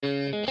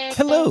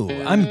Hello,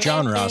 I'm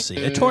John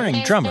Rossi, a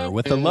touring drummer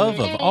with a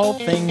love of all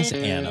things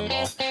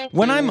animal.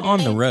 When I'm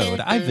on the road,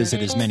 I visit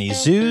as many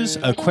zoos,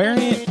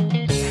 aquariums...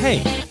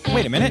 Hey,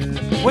 wait a minute.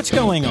 What's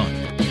going on?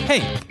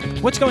 Hey,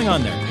 what's going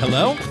on there?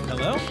 Hello?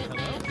 Hello?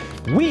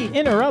 Hello? We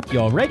interrupt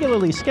your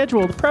regularly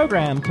scheduled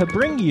program to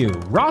bring you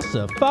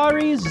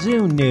Rossafari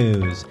Zoo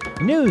News.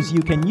 News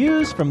you can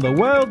use from the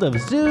world of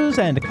zoos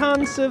and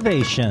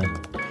conservation.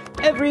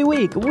 Every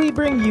week, we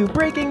bring you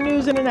breaking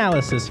news and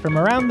analysis from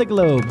around the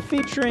globe,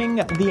 featuring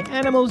the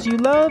animals you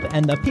love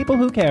and the people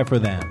who care for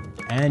them.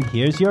 And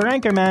here's your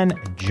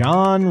anchorman,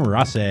 John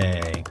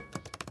Rossi.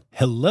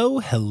 Hello,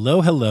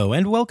 hello, hello,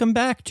 and welcome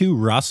back to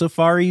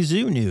Rossafari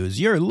Zoo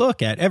News, your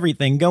look at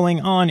everything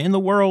going on in the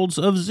worlds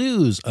of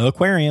zoos,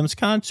 aquariums,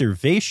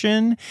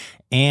 conservation,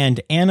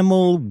 and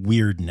animal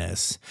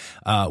weirdness.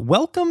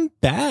 Welcome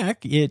back.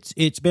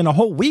 It's been a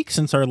whole week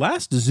since our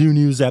last Zoo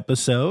News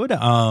episode.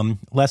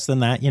 Less than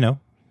that,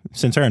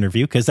 since our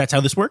interview, because that's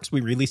how this works. We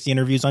release the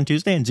interviews on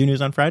Tuesday and Zoo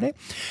News on Friday.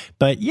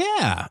 But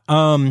yeah,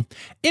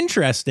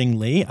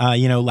 interestingly,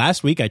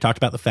 last week I talked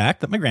about the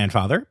fact that my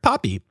grandfather,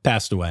 Poppy,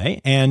 passed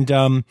away.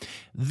 And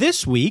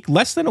this week,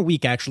 less than a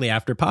week actually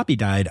after Poppy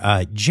died,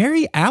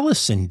 Jerry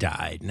Allison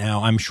died.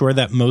 Now, I'm sure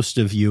that most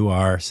of you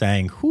are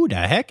saying, who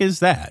the heck is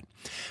that?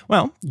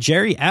 Well,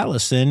 Jerry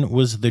Allison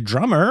was the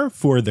drummer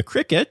for the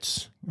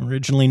Crickets,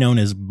 originally known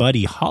as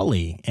Buddy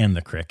Holly and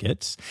the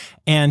Crickets.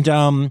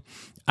 And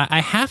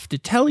I have to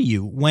tell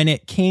you, when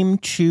it came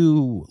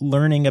to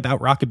learning about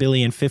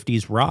rockabilly and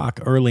 50s rock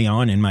early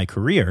on in my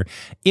career,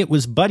 it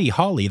was Buddy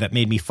Holly that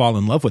made me fall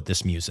in love with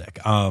this music.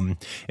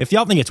 If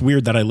y'all think it's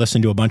weird that I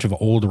listen to a bunch of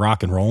old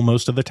rock and roll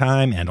most of the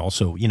time and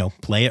also,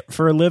 play it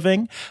for a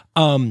living,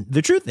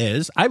 the truth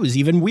is I was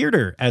even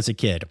weirder as a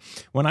kid.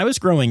 When I was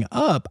growing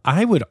up,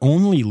 I would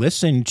only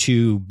listen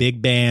to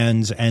big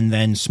bands and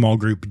then small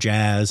group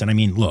jazz. And I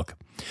mean, look,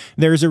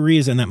 there's a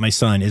reason that my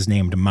son is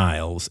named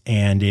Miles,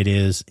 and it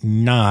is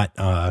not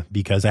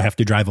because I have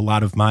to drive a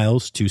lot of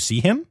miles to see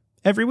him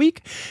every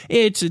week.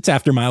 It's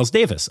after Miles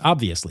Davis,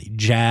 obviously.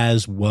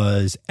 Jazz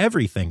was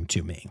everything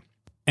to me.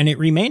 And it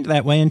remained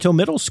that way until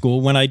middle school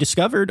when I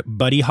discovered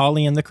Buddy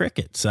Holly and the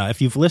Crickets.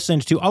 If you've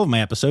listened to all of my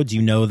episodes,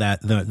 you know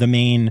that the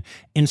main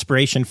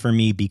inspiration for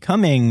me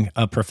becoming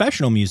a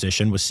professional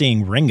musician was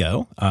seeing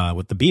Ringo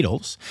with the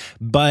Beatles.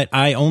 But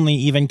I only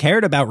even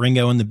cared about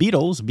Ringo and the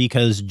Beatles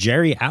because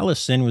Jerry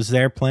Allison was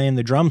there playing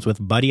the drums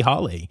with Buddy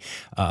Holly.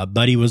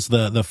 Buddy was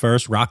the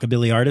first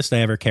rockabilly artist I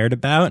ever cared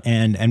about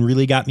and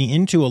really got me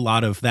into a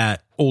lot of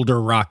that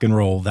older rock and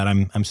roll that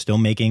I'm still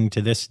making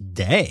to this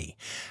day.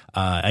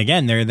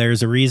 Again,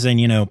 there's a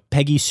reason,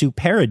 Peggy Sue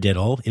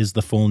Paradiddle is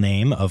the full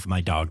name of my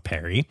dog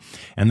Perry.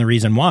 And the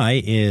reason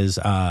why is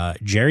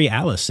Jerry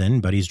Allison,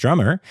 Buddy's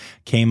drummer,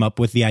 came up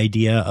with the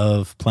idea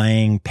of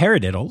playing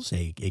paradiddles,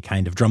 a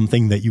kind of drum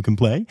thing that you can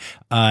play,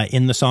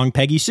 in the song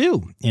Peggy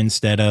Sue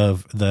instead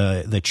of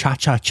the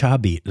cha-cha-cha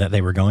beat that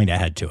they were going to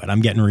add to it.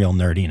 I'm getting real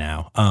nerdy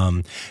now.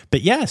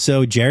 But yeah,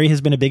 so Jerry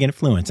has been a big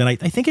influence. And I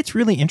think it's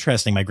really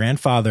interesting. My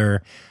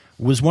grandfather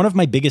was one of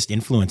my biggest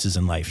influences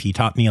in life. He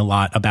taught me a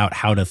lot about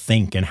how to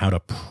think and how to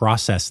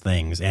process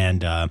things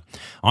and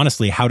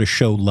honestly, how to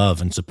show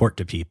love and support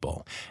to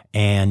people.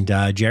 And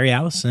Jerry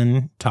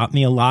Allison taught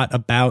me a lot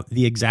about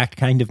the exact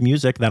kind of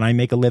music that I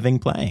make a living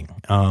playing.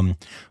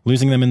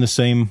 Losing them in the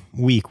same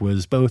week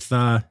was both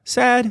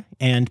sad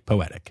and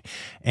poetic.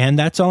 And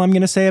that's all I'm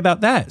going to say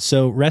about that.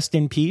 So rest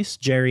in peace,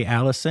 Jerry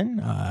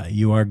Allison.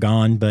 You are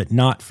gone, but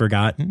not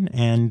forgotten.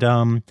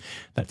 And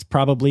that's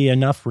probably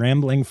enough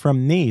rambling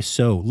from me.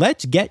 So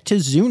let's get to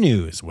Zoo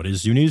News. What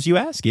is Zoo News, you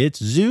ask?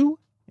 It's zoo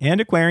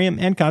and aquarium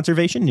and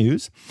conservation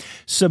news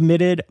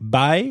submitted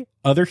by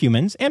other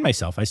humans and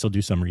myself. I still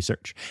do some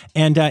research.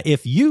 And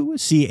if you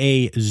see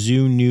a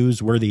Zoo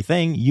News-worthy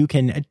thing, you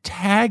can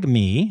tag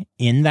me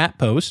in that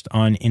post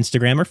on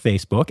Instagram or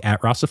Facebook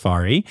at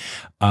Rossafari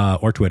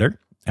or Twitter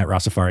at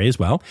Rossafari as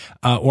well,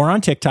 or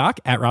on TikTok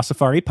at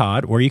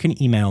RossafariPod, or you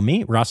can email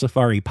me,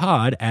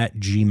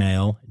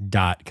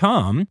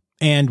 rossafaripod@gmail.com.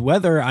 And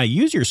whether I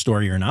use your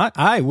story or not,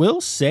 I will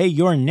say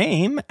your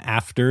name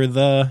after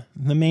the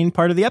main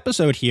part of the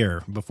episode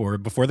here before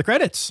the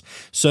credits.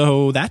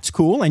 So that's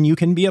cool, and you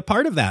can be a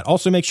part of that.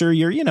 Also, make sure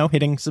you're,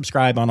 hitting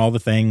subscribe on all the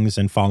things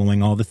and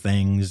following all the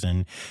things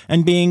and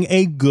being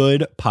a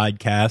good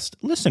podcast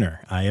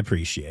listener. I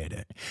appreciate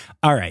it.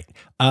 All right,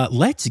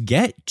 let's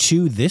get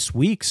to this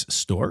week's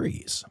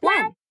stories.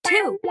 1,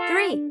 2,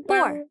 3,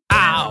 4.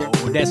 Ow,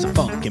 there's a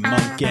funky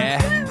monkey,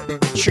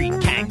 tree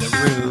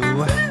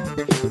kangaroo,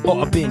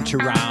 or a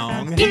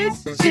binturong.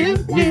 It's Zoo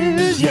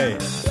News. Yeah.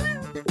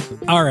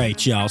 All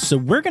right, y'all. So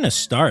we're going to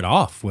start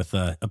off with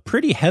a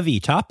pretty heavy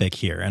topic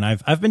here. And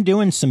I've been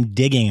doing some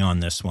digging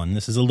on this one.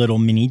 This is a little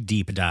mini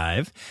deep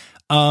dive.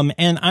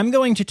 And I'm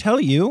going to tell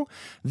you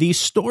the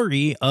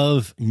story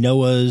of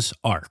Noah's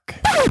Ark.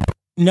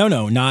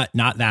 No, not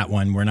that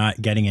one. We're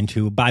not getting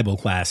into Bible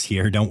class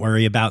here. Don't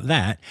worry about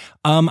that.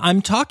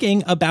 I'm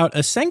talking about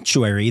a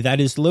sanctuary that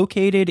is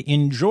located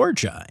in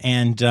Georgia.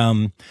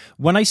 And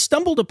when I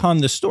stumbled upon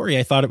the story,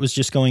 I thought it was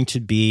just going to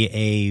be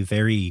a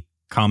very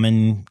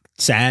common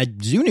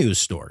sad zoo news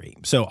story.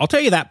 So I'll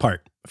tell you that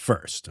part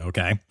first,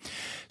 okay?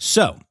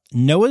 So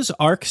Noah's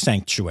Ark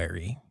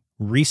Sanctuary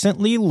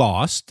recently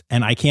lost,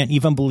 and I can't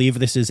even believe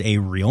this is a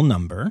real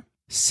number,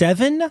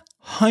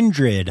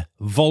 700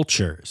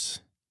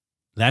 vultures.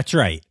 That's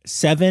right,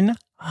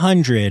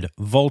 700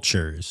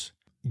 vultures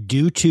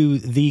due to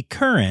the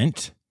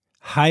current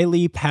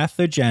highly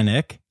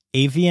pathogenic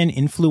avian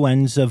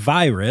influenza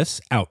virus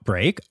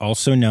outbreak,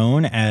 also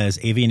known as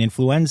avian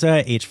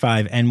influenza,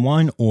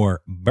 H5N1,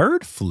 or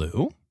bird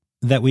flu,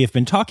 that we have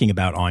been talking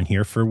about on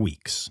here for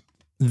weeks.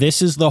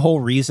 This is the whole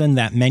reason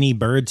that many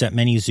birds at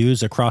many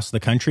zoos across the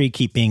country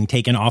keep being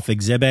taken off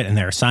exhibit, and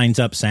there are signs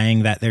up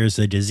saying that there's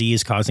a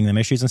disease causing them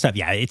issues and stuff.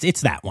 Yeah,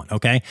 it's that one,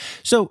 okay?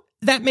 So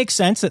that makes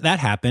sense that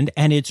happened,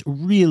 and it's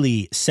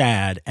really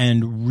sad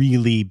and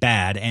really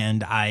bad,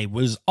 and I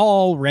was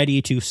all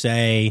ready to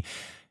say,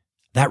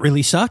 that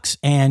really sucks,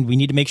 and we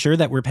need to make sure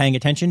that we're paying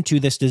attention to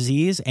this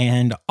disease,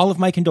 and all of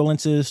my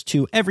condolences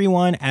to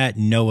everyone at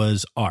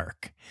Noah's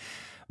Ark.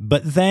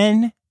 But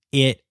then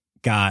it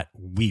got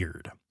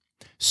weird.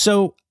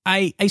 So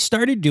I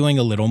started doing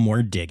a little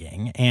more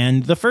digging,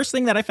 and the first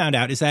thing that I found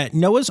out is that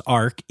Noah's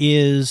Ark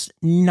is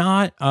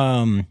not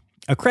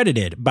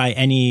accredited by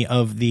any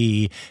of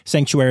the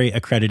sanctuary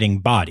accrediting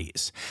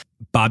bodies.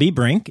 Bobby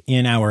Brink,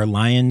 in our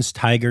Lions,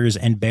 Tigers,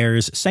 and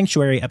Bears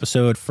Sanctuary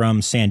episode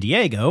from San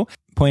Diego,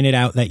 pointed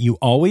out that you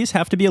always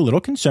have to be a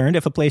little concerned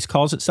if a place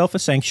calls itself a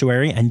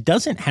sanctuary and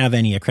doesn't have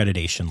any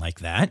accreditation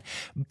like that.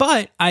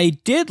 But I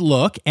did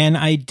look, and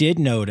I did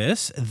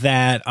notice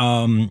that,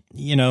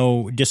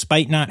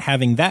 despite not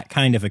having that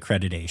kind of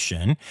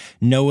accreditation,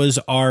 Noah's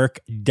Ark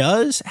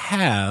does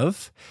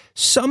have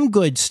some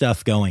good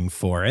stuff going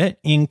for it,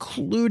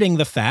 including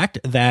the fact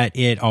that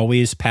it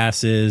always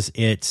passes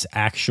its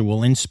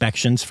actual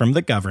inspections from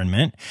the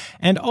government,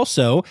 and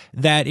also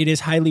that it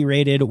is highly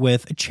rated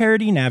with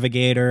Charity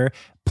Navigator,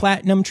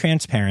 Platinum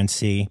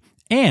Transparency,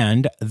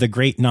 and the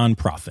Great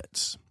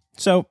Nonprofits.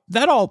 So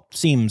that all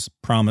seems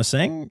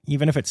promising,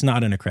 even if it's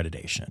not an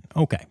accreditation.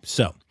 Okay,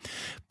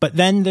 but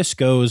then this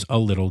goes a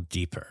little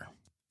deeper.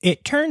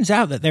 It turns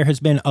out that there has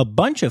been a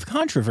bunch of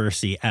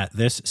controversy at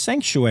this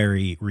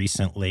sanctuary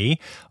recently,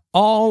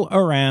 all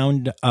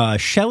around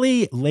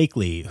Shelley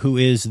Lakely, who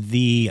is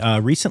the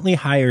recently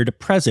hired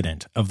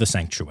president of the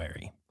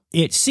sanctuary.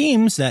 It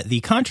seems that the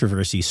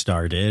controversy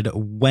started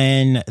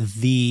when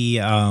the,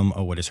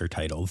 what is her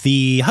title?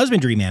 The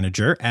husbandry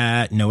manager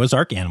at Noah's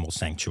Ark Animal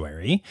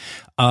Sanctuary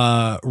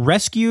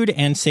rescued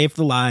and saved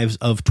the lives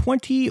of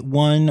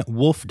 21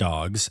 wolf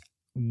dogs,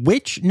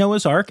 which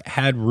Noah's Ark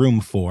had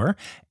room for,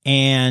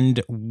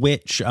 and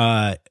which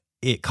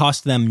it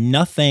cost them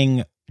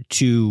nothing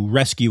to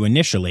rescue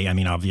initially. I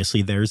mean,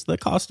 obviously, there's the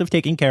cost of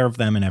taking care of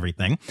them and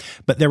everything,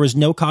 but there was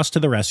no cost to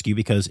the rescue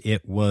because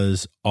it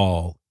was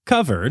all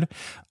covered.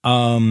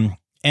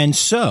 And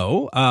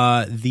so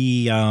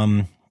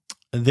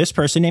this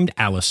person named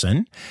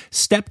Allison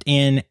stepped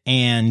in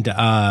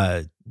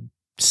and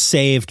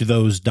saved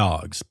those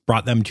dogs,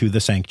 brought them to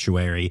the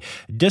sanctuary,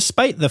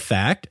 despite the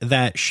fact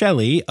that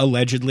Shelley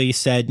allegedly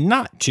said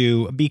not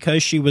to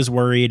because she was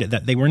worried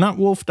that they were not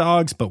wolf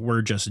dogs, but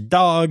were just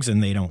dogs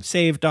and they don't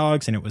save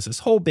dogs. And it was this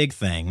whole big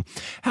thing.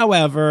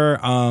 However,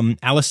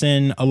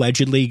 Allison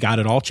allegedly got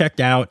it all checked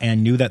out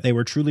and knew that they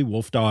were truly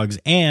wolf dogs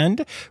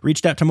and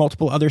reached out to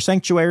multiple other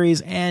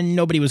sanctuaries and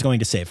nobody was going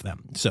to save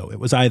them. So it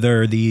was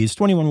either these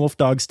 21 wolf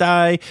dogs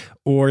die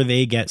or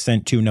they get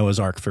sent to Noah's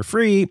Ark for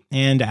free.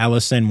 And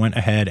Allison went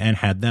ahead and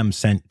had them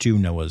sent to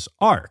Noah's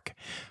Ark.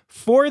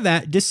 For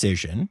that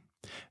decision,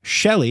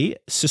 Shelley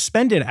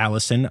suspended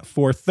Allison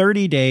for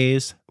 30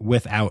 days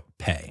without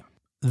pay.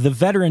 The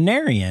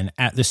veterinarian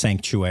at the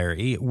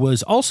sanctuary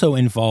was also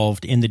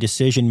involved in the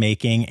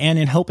decision-making and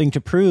in helping to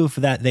prove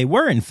that they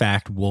were in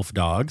fact wolf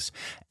dogs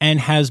and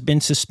has been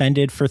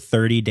suspended for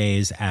 30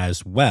 days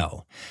as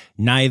well.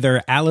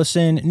 Neither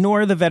Allison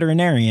nor the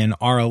veterinarian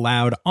are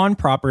allowed on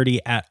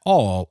property at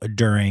all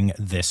during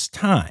this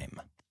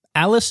time.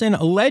 Allison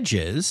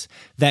alleges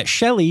that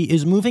Shelley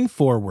is moving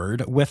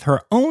forward with her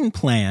own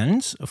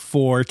plans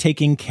for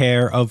taking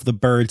care of the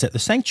birds at the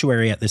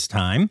sanctuary at this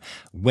time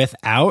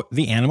without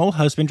the animal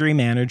husbandry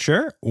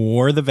manager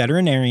or the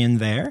veterinarian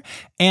there,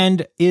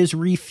 and is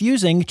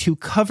refusing to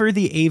cover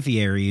the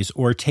aviaries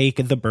or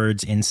take the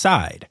birds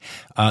inside.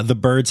 The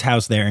birds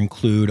housed there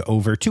include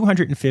over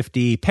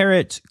 250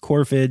 parrots,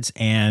 corvids,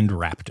 and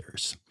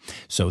raptors.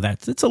 So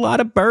it's a lot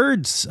of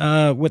birds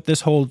with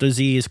this whole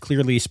disease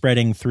clearly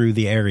spreading through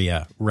the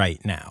area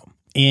right now.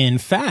 In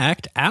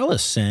fact,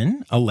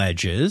 Allison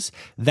alleges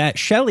that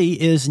Shelley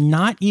is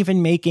not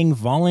even making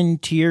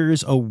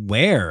volunteers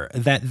aware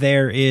that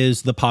there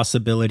is the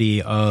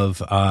possibility of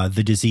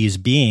the disease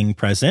being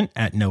present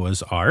at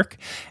Noah's Ark.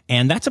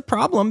 And that's a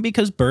problem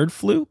because bird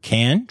flu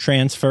can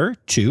transfer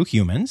to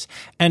humans.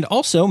 And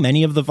also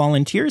many of the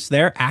volunteers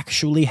there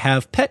actually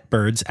have pet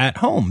birds at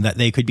home that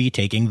they could be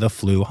taking the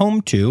flu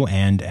home to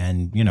and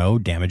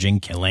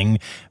damaging, killing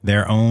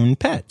their own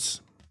pets.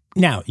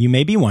 Now, you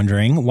may be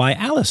wondering why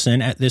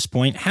Allison at this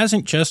point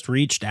hasn't just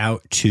reached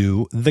out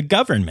to the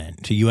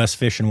government, to U.S.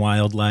 Fish and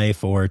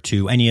Wildlife, or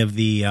to any of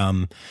the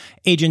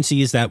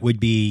agencies that would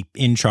be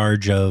in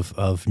charge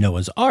of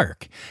Noah's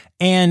Ark.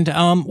 And,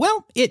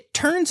 well, it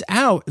turns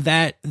out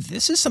that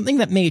this is something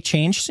that may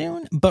change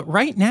soon, but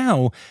right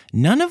now,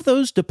 none of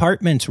those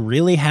departments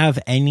really have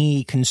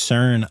any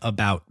concern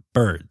about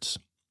birds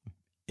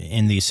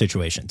in these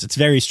situations. It's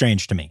very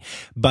strange to me.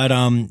 But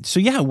so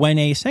yeah, when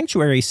a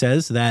sanctuary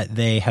says that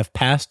they have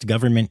passed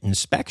government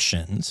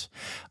inspections,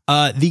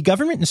 the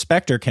government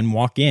inspector can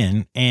walk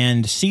in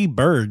and see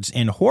birds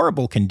in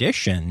horrible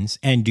conditions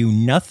and do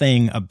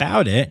nothing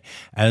about it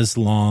as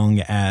long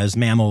as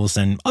mammals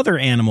and other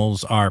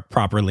animals are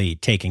properly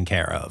taken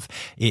care of.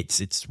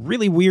 It's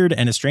really weird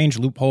and a strange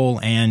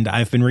loophole, and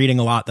I've been reading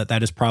a lot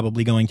that is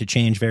probably going to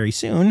change very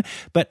soon.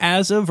 But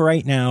as of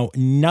right now,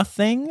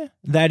 nothing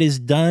that is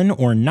done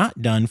or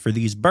not done for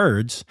these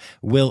birds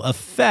will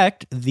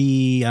affect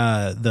the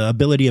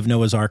ability of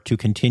Noah's Ark to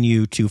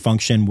continue to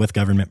function with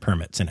government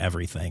permits and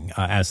everything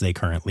as they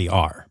currently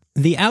are.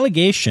 The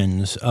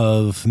allegations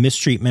of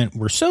mistreatment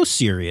were so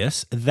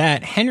serious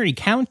that Henry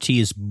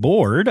County's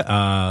Board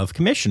of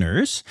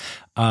Commissioners,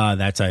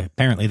 that's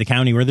apparently the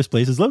county where this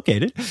place is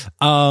located,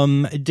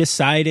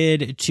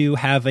 decided to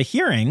have a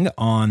hearing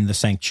on the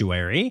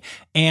sanctuary.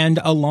 And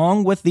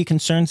along with the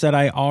concerns that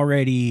I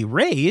already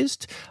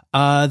raised,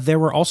 there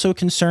were also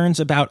concerns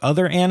about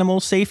other animal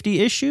safety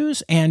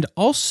issues and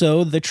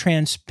also the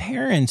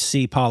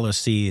transparency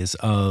policies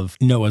of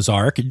Noah's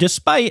Ark,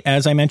 despite,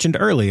 as I mentioned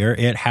earlier,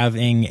 it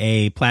having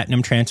a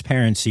platinum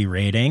transparency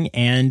rating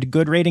and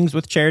good ratings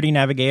with Charity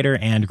Navigator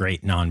and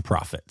great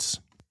nonprofits.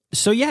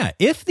 So yeah,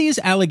 if these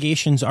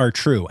allegations are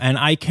true, and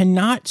I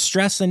cannot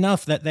stress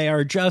enough that they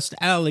are just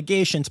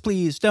allegations,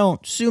 please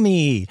don't sue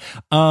me.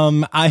 I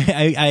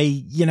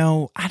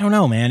don't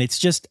know, man. It's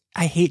just,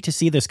 I hate to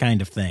see this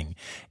kind of thing.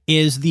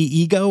 Is the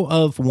ego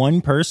of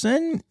one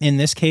person, in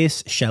this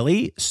case,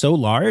 Shelley, so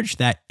large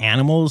that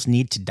animals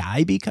need to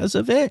die because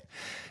of it?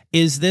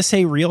 Is this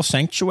a real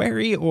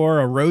sanctuary or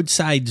a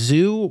roadside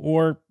zoo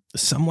or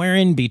somewhere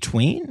in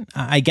between?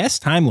 I guess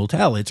time will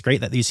tell. It's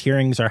great that these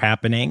hearings are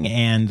happening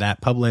and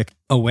that public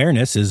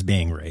awareness is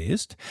being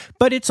raised.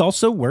 But it's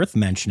also worth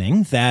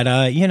mentioning that,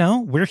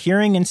 we're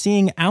hearing and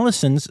seeing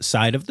Allison's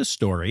side of the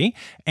story,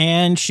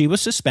 and she was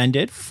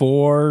suspended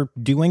for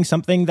doing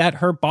something that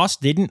her boss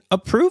didn't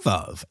approve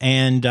of.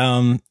 And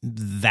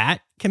that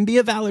can be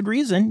a valid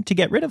reason to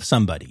get rid of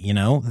somebody.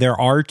 There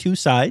are two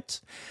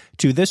sides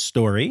to this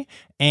story,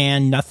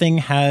 and nothing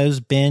has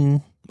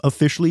been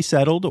officially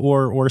settled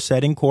or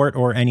said in court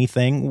or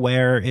anything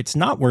where it's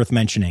not worth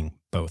mentioning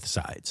both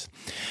sides.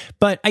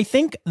 But I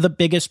think the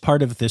biggest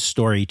part of this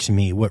story to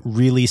me, what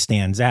really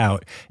stands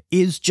out,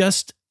 is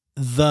just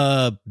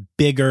the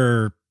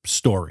bigger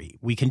story.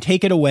 We can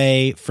take it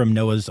away from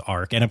Noah's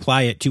Ark and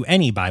apply it to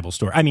any Bible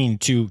story. I mean,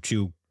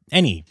 to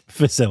any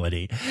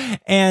facility.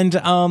 And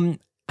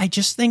I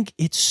just think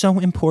it's so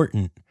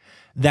important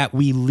that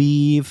we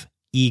leave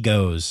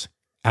egos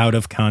out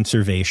of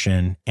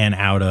conservation and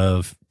out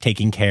of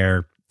taking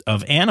care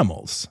of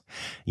animals.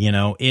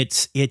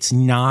 It's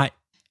not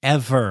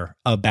ever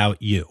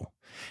about you.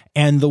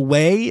 And the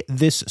way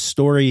this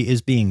story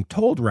is being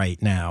told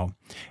right now,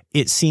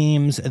 it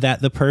seems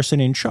that the person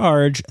in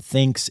charge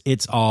thinks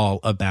it's all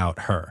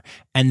about her,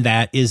 and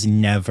that is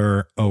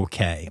never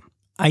okay.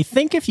 I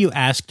think if you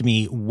asked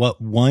me what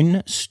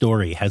one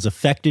story has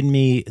affected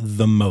me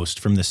the most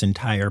from this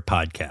entire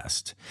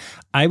podcast,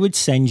 I would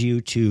send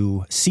you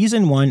to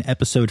Season 1,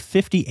 Episode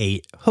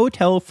 58,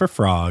 Hotel for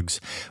Frogs,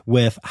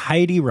 with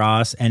Heidi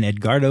Ross and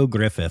Edgardo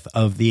Griffith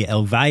of the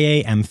El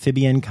Valle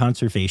Amphibian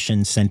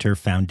Conservation Center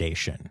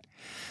Foundation.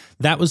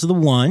 That was the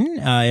one,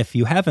 if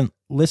you haven't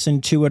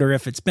listened to it or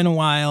if it's been a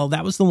while,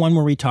 that was the one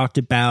where we talked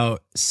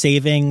about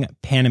saving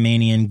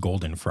Panamanian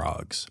golden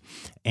frogs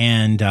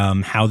and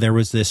how there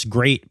was this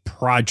great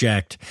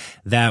project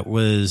that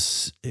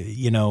was,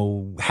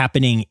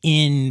 happening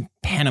in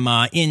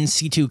Panama in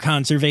situ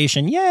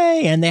conservation.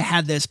 Yay! And they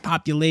had this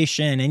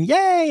population and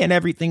yay! And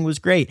everything was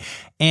great.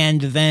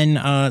 And then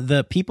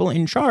the people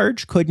in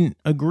charge couldn't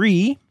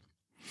agree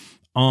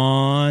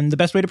on the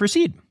best way to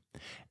proceed.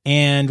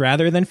 And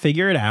rather than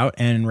figure it out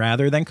and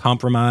rather than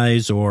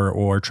compromise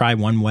or try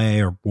one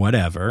way or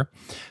whatever,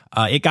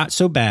 it got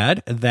so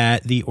bad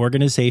that the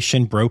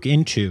organization broke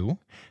into.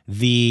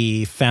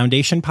 The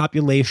foundation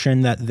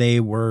population that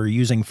they were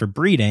using for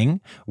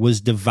breeding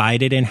was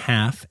divided in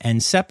half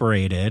and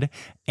separated,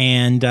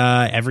 and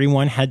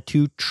everyone had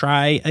to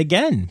try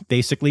again,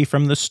 basically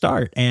from the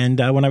start. And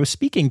when I was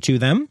speaking to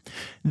them,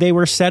 they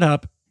were set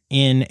up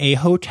in a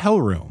hotel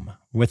room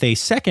with a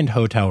second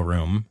hotel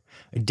room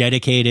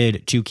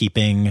dedicated to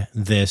keeping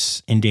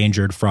this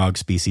endangered frog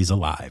species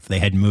alive. They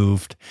had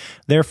moved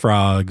their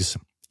frogs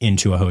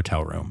into a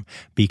hotel room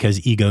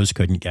because egos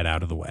couldn't get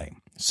out of the way.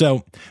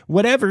 So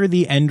whatever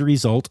the end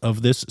result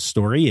of this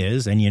story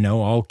is, and,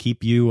 I'll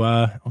keep you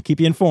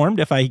informed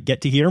if I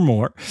get to hear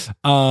more.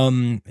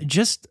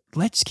 Just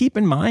let's keep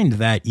in mind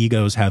that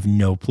egos have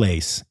no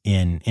place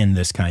in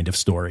this kind of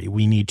story.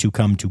 We need to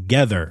come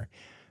together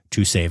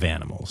to save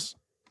animals.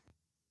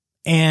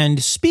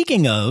 And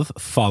speaking of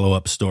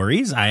follow-up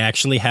stories, I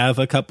actually have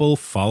a couple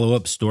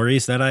follow-up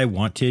stories that I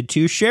wanted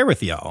to share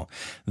with y'all.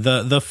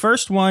 The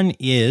first one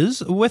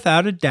is,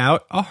 without a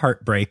doubt, a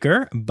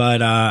heartbreaker,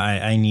 but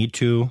I need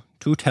to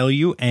tell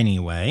you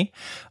anyway.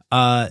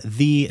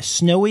 The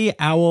snowy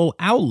owl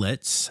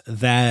owlets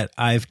that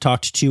I've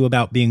talked to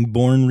about being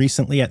born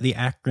recently at the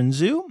Akron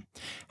Zoo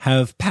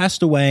have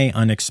passed away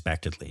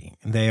unexpectedly.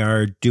 They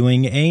are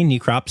doing a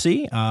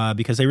necropsy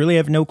because they really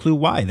have no clue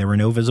why. There were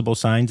no visible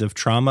signs of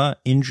trauma,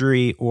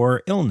 injury,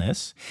 or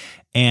illness.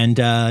 And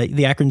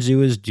the Akron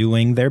Zoo is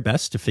doing their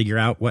best to figure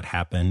out what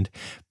happened.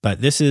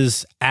 But this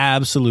is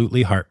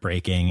absolutely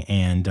heartbreaking,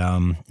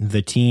 and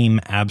the team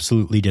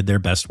absolutely did their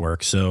best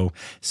work. So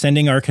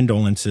sending our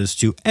condolences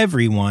to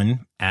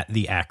everyone at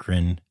the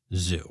Akron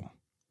Zoo.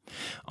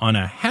 On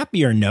a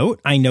happier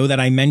note, I know that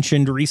I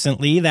mentioned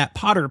recently that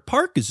Potter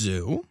Park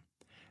Zoo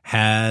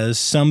has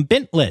some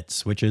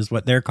bintlets, which is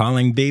what they're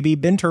calling baby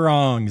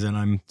binturongs, and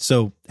I'm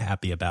so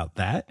happy about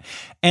that.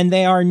 And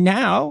they are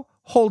now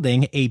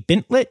holding a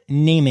bintlet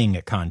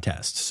naming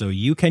contest. So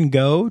you can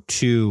go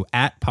to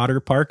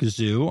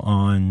 @PotterParkZoo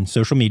on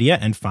social media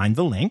and find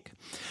the link.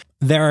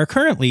 There are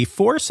currently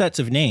 4 sets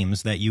of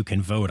names that you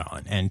can vote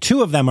on, and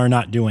 2 of them are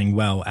not doing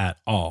well at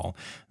all.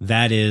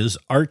 That is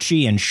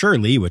Archie and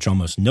Shirley, which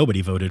almost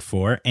nobody voted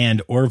for,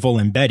 and Orville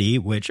and Betty,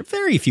 which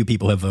very few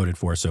people have voted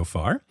for so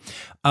far.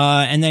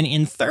 And then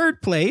in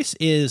third place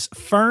is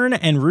Fern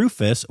and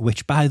Rufus,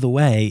 which, by the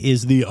way,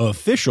 is the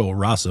official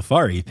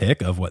Rossafari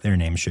pick of what their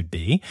name should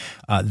be.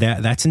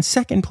 That's in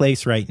second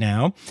place right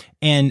now.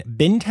 And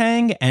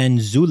Bintang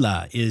and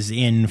Zula is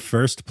in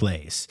first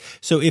place.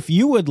 So if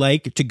you would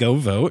like to go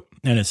vote,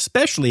 and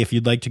especially if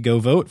you'd like to go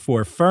vote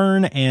for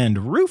Fern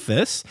and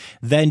Rufus,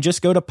 then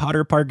just go to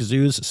Potter Park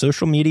Zoo's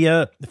social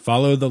media,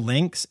 follow the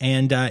links,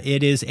 and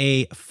it is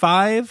a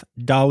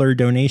 $5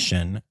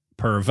 donation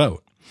per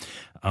vote.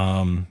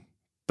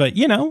 But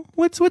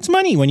what's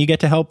money when you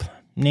get to help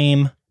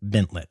name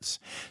bintlets?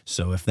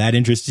 So if that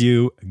interests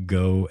you,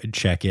 go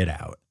check it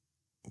out.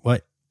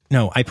 What?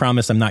 No, I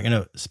promise I'm not going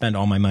to spend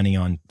all my money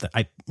on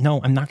I'm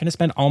not going to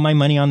spend all my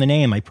money on the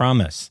name. I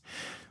promise.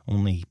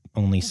 Only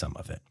some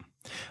of it.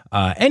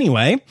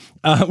 Anyway,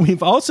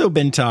 we've also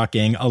been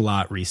talking a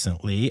lot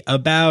recently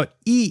about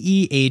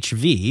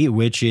EEHV,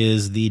 which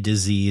is the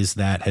disease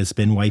that has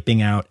been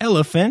wiping out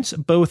elephants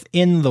both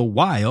in the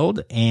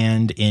wild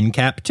and in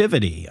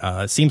captivity.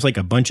 It seems like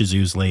a bunch of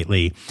zoos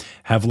lately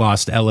have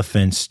lost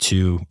elephants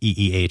to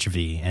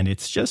EEHV, and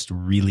it's just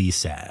really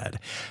sad.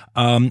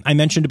 I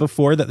mentioned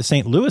before that the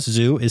St. Louis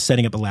Zoo is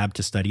setting up a lab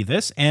to study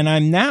this, and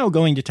I'm now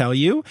going to tell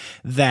you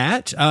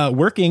that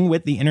working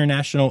with the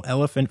International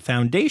Elephant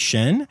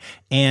Foundation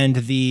and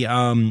the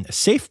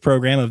SAFE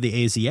program of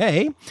the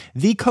AZA,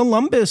 the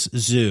Columbus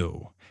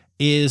Zoo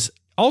is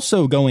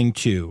also going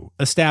to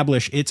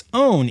establish its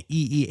own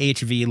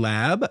EEHV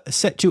lab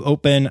set to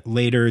open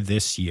later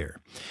this year.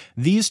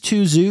 These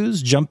 2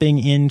 zoos jumping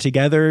in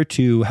together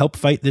to help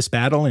fight this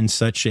battle in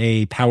such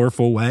a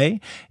powerful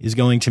way is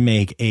going to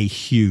make a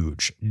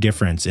huge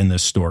difference in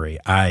this story.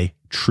 I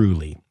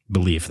truly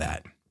believe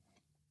that.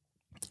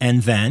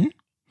 And then,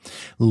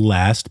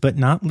 last but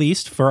not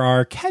least, for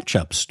our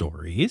catch-up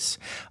stories,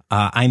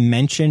 I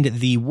mentioned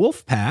the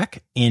wolf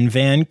pack in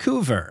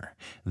Vancouver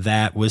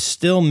that was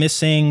still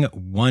missing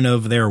one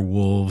of their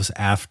wolves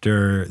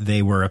after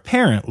they were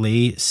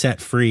apparently set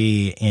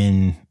free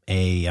in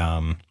a,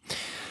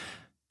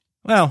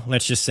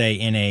 let's just say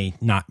in a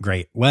not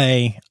great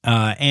way.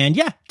 And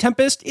yeah,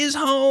 Tempest is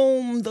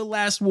home. The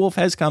last wolf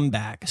has come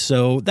back.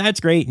 So that's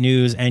great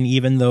news. And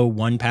even though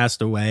one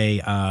passed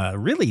away,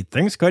 really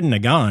things couldn't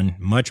have gone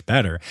much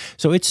better.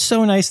 So it's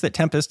so nice that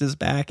Tempest is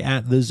back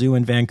at the zoo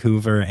in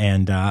Vancouver.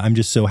 And I'm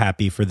just so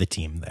happy for the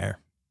team there.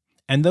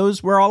 And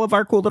those were all of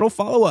our cool little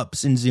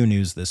follow-ups in Zoo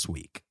News this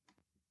week.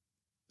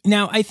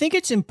 Now, I think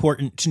it's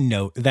important to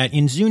note that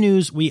in Zoo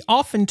News, we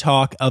often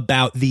talk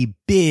about the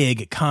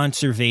big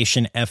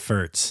conservation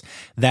efforts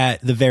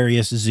that the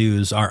various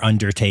zoos are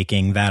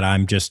undertaking that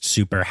I'm just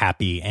super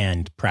happy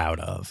and proud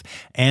of.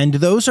 And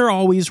those are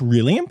always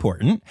really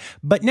important.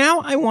 But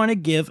now I want to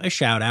give a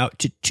shout out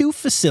to 2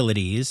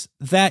 facilities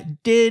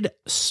that did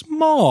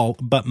small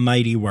but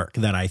mighty work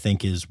that I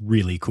think is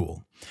really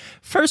cool.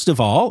 First of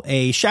all,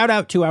 a shout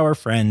out to our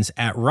friends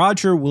at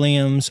Roger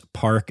Williams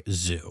Park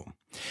Zoo.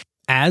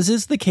 As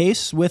is the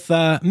case with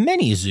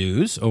many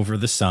zoos over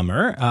the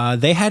summer,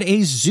 they had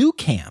a zoo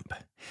camp.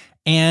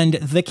 And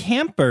the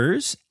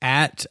campers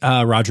at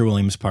Roger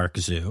Williams Park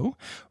Zoo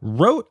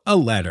wrote a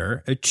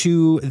letter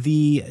to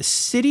the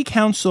city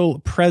council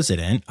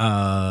president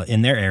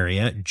in their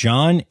area,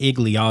 John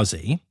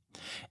Igliazzi.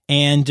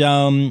 And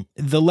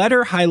the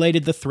letter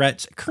highlighted the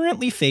threats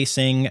currently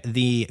facing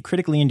the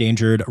critically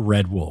endangered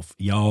red wolf.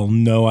 Y'all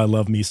know I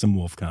love me some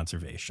wolf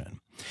conservation.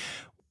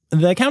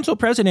 The council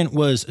president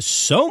was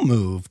so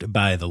moved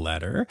by the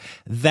letter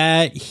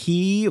that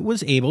he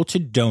was able to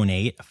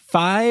donate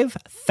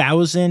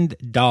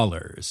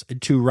 $5,000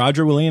 to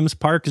Roger Williams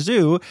Park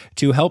Zoo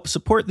to help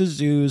support the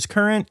zoo's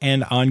current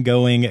and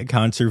ongoing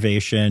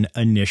conservation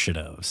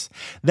initiatives.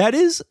 That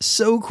is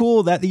so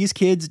cool that these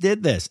kids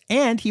did this.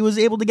 And he was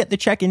able to get the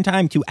check in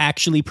time to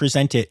actually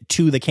present it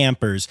to the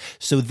campers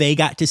so they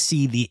got to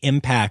see the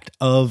impact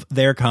of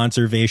their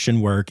conservation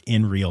work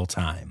in real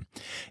time.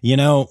 You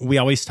know, we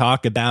always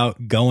talk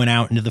about going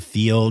out into the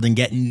field and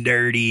getting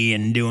dirty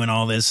and doing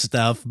all this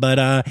stuff,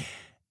 but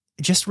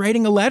just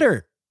writing a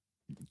letter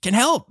can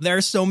help. There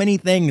are so many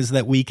things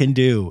that we can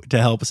do to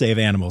help save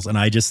animals, and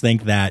I just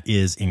think that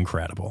is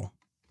incredible.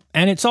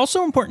 And it's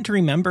also important to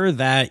remember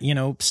that, you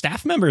know,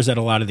 staff members at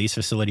a lot of these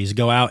facilities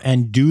go out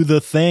and do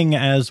the thing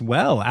as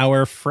well.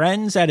 Our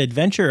friends at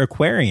Adventure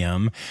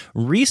Aquarium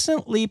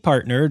recently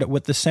partnered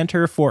with the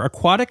Center for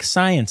Aquatic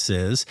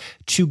Sciences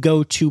to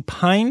go to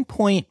Pine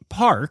Point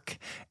Park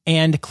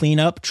and clean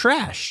up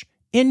trash.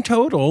 In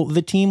total,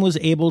 the team was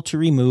able to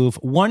remove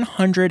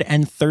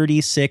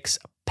 136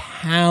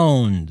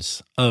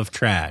 pounds of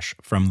trash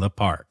from the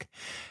park.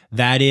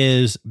 That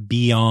is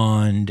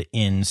beyond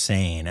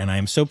insane. And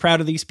I'm so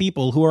proud of these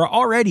people who are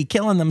already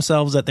killing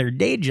themselves at their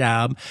day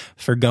job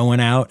for going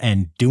out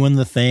and doing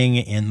the thing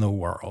in the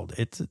world.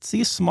 It's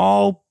these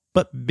small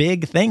but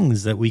big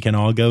things that we can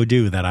all go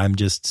do that I'm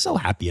just so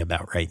happy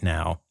about right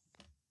now.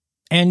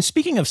 And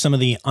speaking of some of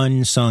the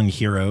unsung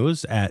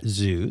heroes at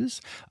zoos,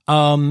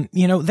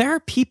 you know, there are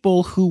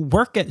people who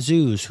work at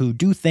zoos who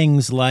do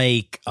things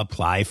like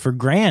apply for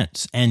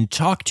grants and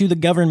talk to the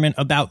government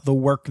about the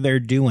work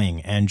they're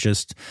doing and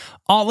just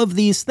all of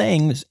these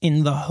things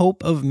in the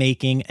hope of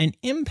making an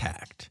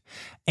impact.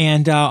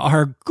 And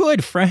our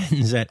good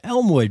friends at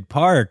Elmwood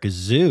Park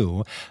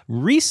Zoo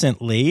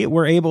recently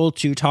were able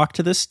to talk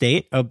to the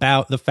state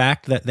about the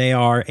fact that they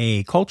are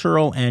a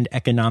cultural and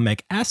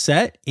economic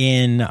asset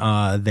in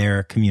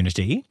their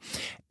community.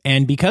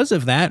 And because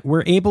of that,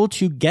 we're able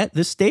to get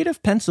the state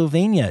of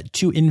Pennsylvania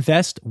to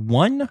invest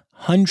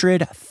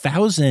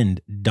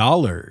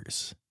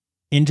 $100,000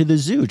 into the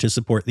zoo to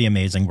support the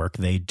amazing work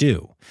they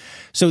do.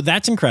 So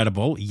that's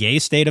incredible. Yay,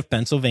 state of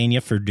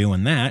Pennsylvania for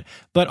doing that.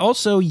 But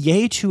also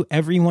yay to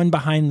everyone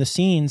behind the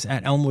scenes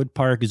at Elmwood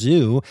Park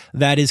Zoo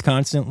that is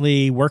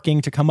constantly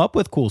working to come up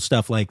with cool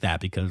stuff like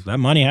that, because that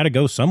money had to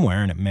go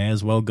somewhere and it may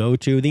as well go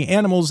to the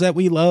animals that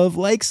we love,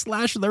 like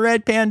Slash the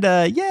Red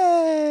Panda.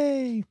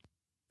 Yay!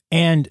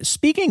 And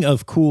speaking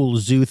of cool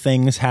zoo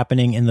things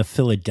happening in the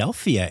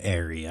Philadelphia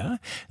area,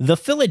 the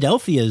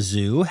Philadelphia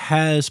Zoo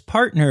has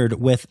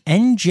partnered with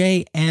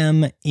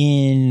NJM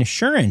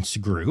Insurance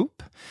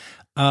Group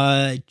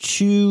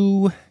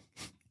to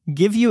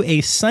give you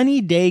a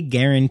sunny day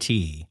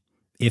guarantee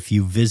if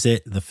you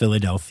visit the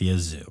Philadelphia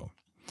Zoo.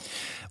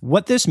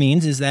 What this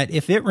means is that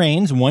if it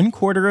rains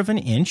 1/4 of an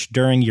inch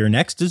during your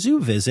next zoo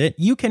visit,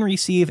 you can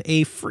receive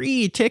a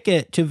free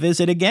ticket to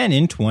visit again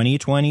in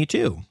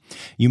 2022.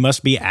 You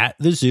must be at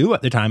the zoo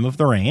at the time of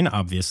the rain,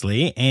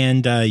 obviously,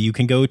 and you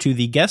can go to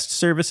the guest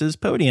services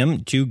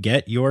podium to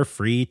get your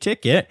free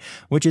ticket,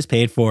 which is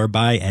paid for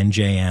by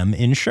NJM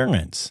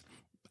Insurance.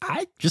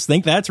 I just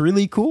think that's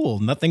really cool.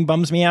 Nothing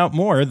bums me out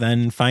more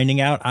than finding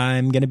out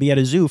I'm going to be at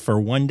a zoo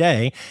for one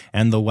day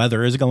and the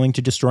weather is going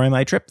to destroy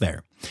my trip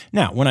there.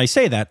 Now, when I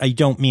say that, I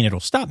don't mean it'll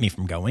stop me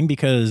from going,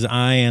 because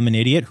I am an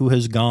idiot who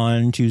has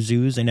gone to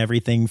zoos in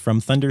everything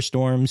from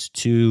thunderstorms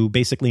to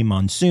basically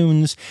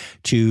monsoons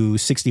to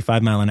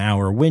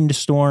 65-mile-an-hour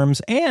windstorms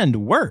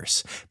and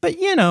worse. But,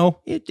 you know,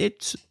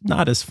 it's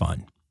not as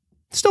fun.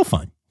 Still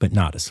fun, but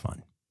not as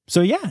fun.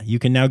 So yeah, you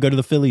can now go to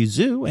the Philly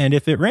Zoo, and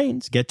if it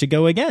rains, get to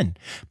go again.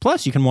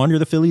 Plus, you can wander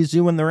the Philly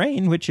Zoo in the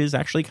rain, which is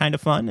actually kind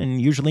of fun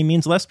and usually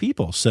means less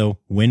people. So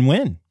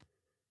win-win.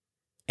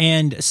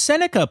 And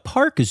Seneca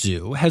Park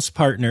Zoo has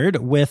partnered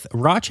with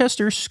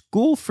Rochester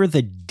School for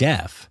the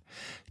Deaf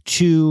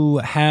to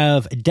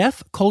have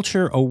Deaf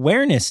Culture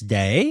Awareness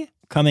Day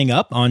coming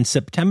up on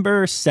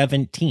September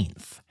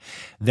 17th.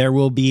 There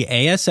will be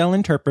ASL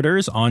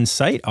interpreters on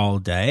site all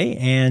day.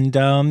 And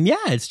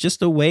it's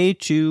just a way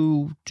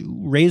to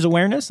raise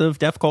awareness of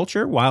deaf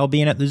culture while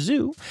being at the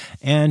zoo,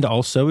 and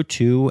also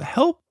to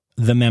help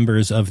the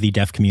members of the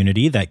deaf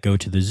community that go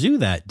to the zoo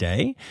that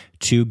day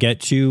to get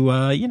to,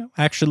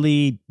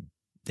 actually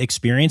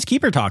experience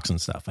keeper talks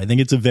and stuff. I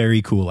think it's a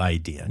very cool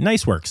idea.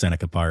 Nice work,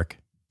 Seneca Park.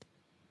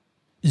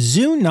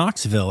 Zoo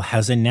Knoxville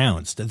has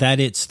announced that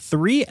its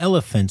 3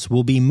 elephants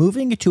will be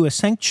moving to a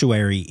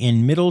sanctuary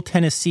in Middle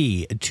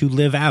Tennessee to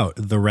live out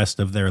the rest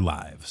of their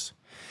lives.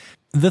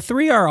 The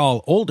 3 are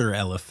all older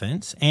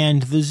elephants,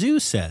 and the zoo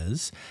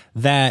says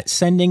that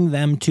sending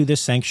them to the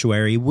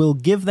sanctuary will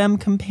give them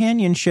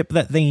companionship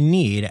that they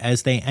need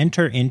as they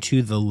enter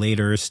into the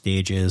later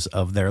stages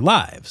of their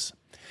lives.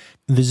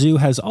 The zoo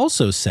has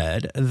also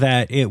said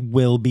that it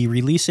will be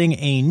releasing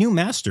a new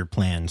master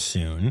plan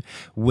soon,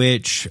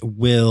 which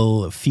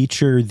will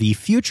feature the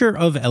future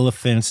of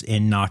elephants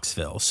in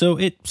Knoxville. So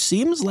it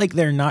seems like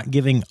they're not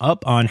giving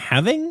up on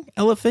having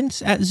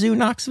elephants at Zoo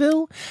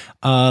Knoxville,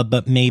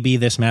 but maybe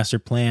this master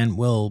plan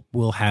will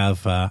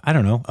have,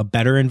 a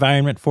better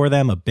environment for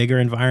them, a bigger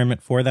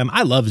environment for them.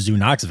 I love Zoo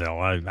Knoxville.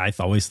 I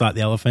always thought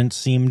the elephants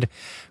seemed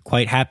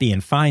quite happy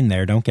and fine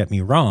there, don't get me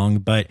wrong,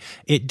 but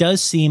it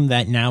does seem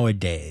that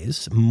nowadays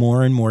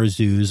more and more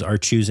zoos are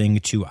choosing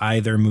to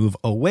either move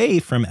away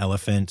from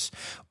elephants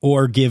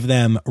or give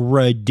them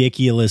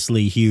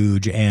ridiculously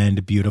huge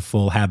and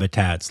beautiful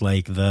habitats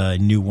like the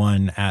new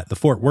one at the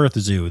Fort Worth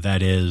Zoo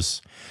that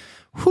is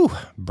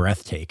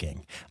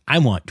breathtaking. I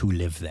want to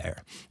live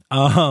there.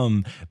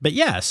 But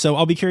yeah, so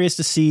I'll be curious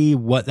to see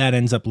what that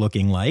ends up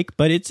looking like,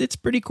 but it's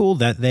pretty cool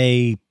that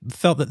they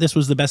felt that this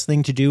was the best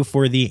thing to do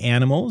for the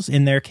animals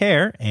in their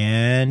care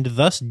and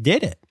thus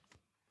did it.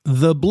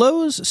 The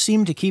blows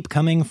seem to keep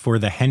coming for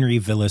the Henry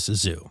Vilas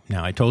Zoo.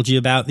 Now, I told you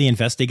about the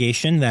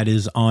investigation that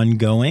is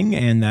ongoing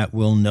and that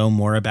we'll know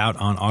more about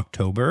on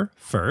October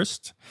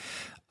 1st.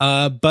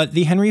 But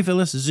the Henry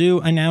Vilas Zoo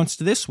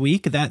announced this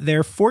week that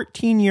their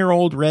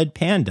 14-year-old red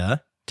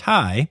panda,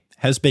 Ty,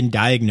 has been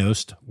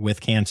diagnosed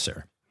with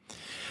cancer.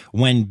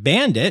 When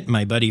Bandit,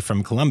 my buddy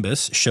from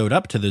Columbus, showed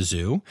up to the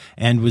zoo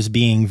and was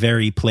being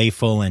very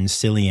playful and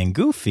silly and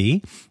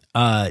goofy,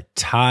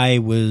 Ty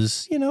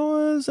was,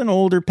 as an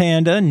older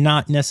panda,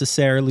 not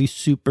necessarily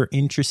super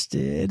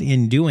interested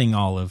in doing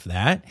all of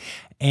that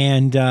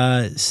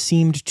and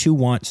seemed to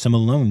want some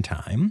alone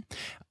time.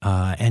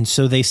 And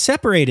so they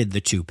separated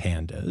the two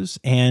pandas.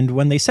 And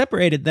when they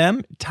separated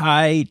them,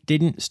 Ty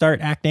didn't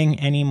start acting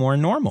any more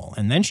normal.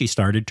 And then she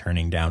started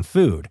turning down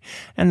food.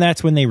 And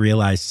that's when they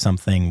realized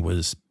something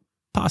was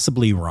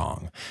possibly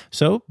wrong.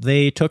 So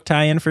they took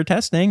Ty in for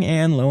testing,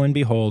 and lo and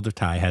behold,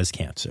 Ty has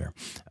cancer.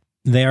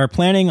 They are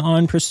planning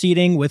on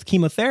proceeding with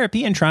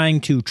chemotherapy and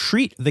trying to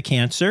treat the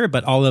cancer,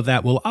 but all of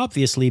that will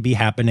obviously be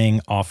happening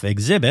off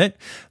exhibit,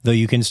 though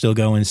you can still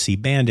go and see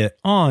Bandit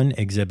on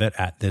exhibit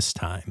at this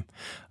time.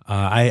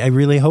 I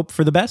really hope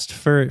for the best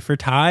for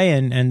Ty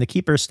and the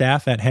keeper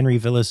staff at Henry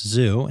Vilas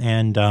Zoo.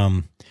 And,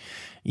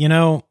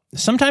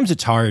 sometimes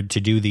it's hard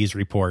to do these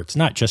reports,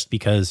 not just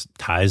because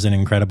Ty's an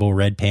incredible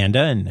red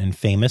panda and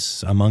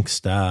famous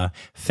amongst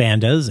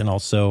fandas and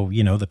also,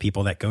 the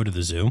people that go to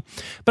the zoo.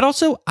 But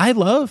also, I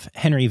love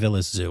Henry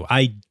Vilas Zoo.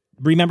 I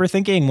remember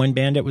thinking when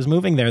Bandit was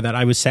moving there that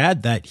I was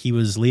sad that he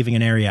was leaving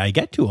an area I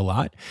get to a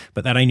lot,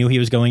 but that I knew he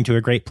was going to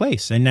a great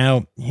place. And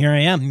now here I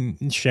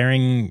am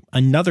sharing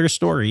another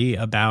story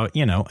about,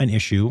 an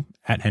issue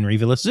at Henry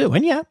Vilas Zoo.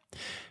 And yeah,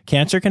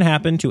 cancer can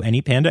happen to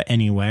any panda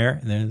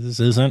anywhere. This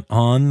isn't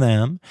on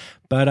them.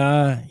 But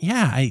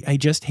I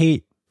just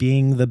hate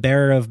being the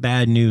bearer of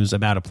bad news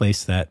about a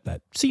place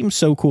that seems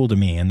so cool to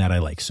me and that I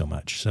like so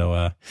much.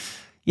 So,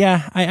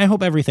 I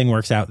hope everything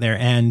works out there.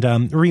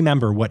 And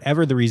remember,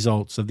 whatever the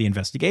results of the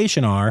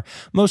investigation are,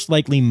 most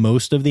likely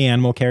most of the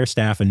animal care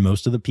staff and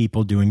most of the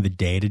people doing the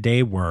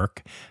day-to-day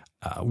work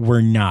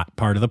were not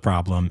part of the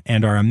problem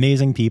and are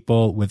amazing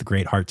people with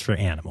great hearts for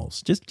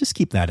animals. Just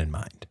keep that in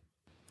mind.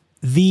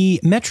 The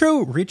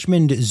Metro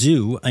Richmond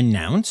Zoo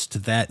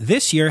announced that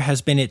this year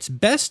has been its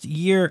best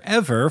year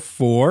ever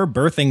for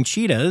birthing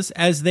cheetahs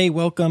as they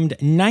welcomed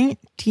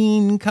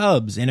 19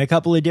 cubs in a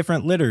couple of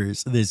different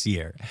litters this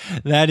year.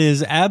 That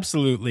is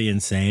absolutely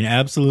insane,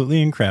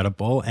 absolutely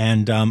incredible.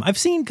 And I've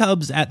seen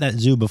cubs at that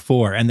zoo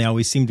before, and they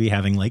always seem to be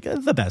having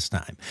the best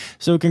time.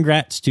 So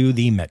congrats to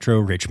the Metro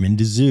Richmond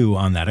Zoo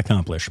on that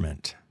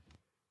accomplishment.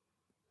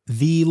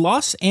 The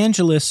Los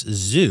Angeles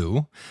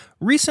Zoo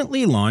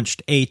recently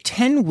launched a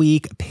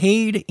 10-week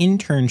paid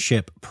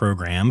internship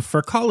program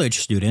for college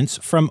students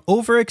from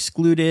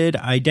over-excluded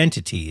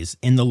identities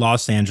in the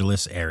Los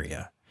Angeles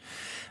area.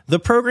 The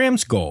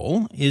program's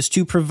goal is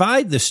to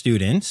provide the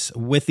students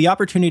with the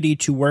opportunity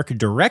to work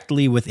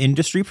directly with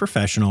industry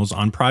professionals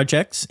on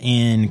projects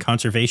in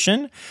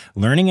conservation,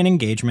 learning and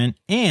engagement,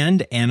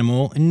 and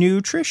animal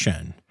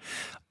nutrition.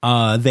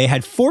 They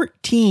had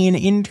 14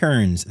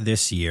 interns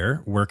this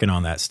year working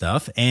on that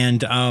stuff.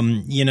 And,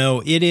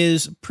 it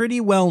is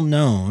pretty well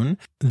known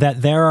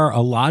that there are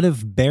a lot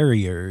of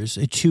barriers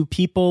to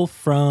people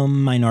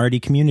from minority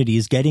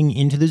communities getting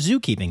into the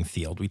zookeeping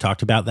field. We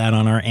talked about that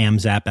on our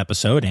AMZAP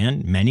episode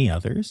and many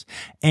others.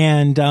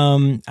 And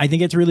I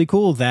think it's really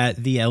cool that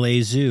the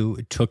LA Zoo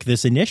took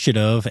this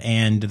initiative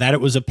and that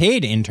it was a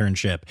paid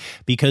internship,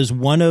 because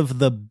one of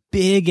the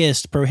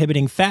biggest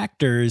prohibiting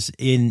factors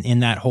in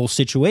that whole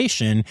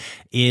situation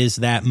is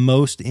that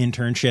most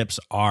internships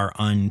are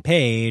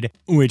unpaid,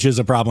 which is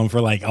a problem for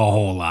a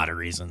whole lot of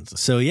reasons.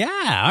 So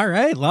yeah, all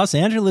right, Los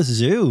Angeles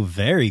Zoo,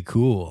 very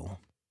cool.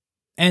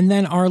 And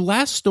then our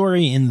last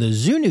story in the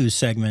Zoo News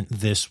segment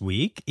this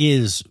week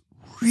is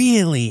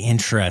really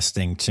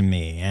interesting to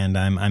me, and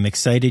I'm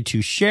excited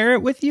to share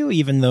it with you,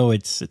 even though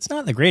it's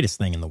not the greatest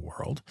thing in the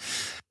world.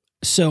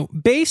 So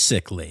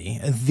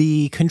basically,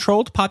 the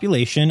controlled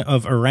population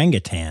of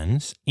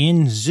orangutans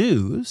in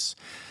zoos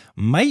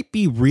might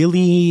be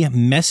really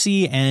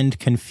messy and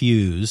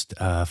confused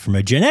from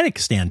a genetic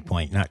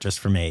standpoint, not just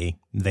from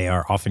they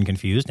are often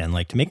confused and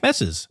like to make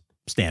messes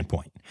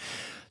standpoint.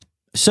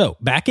 So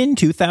back in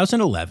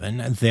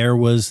 2011, there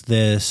was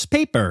this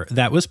paper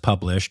that was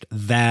published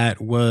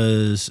that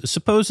was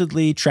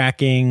supposedly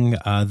tracking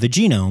the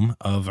genome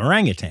of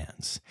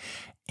orangutans.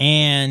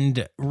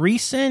 And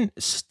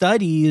recent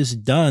studies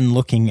done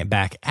looking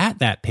back at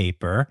that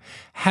paper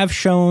have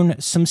shown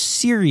some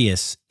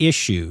serious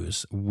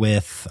issues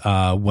with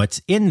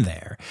what's in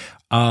there.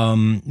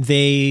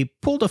 They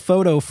pulled a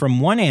photo from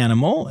one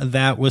animal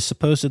that was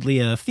supposedly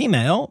a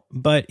female,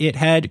 but it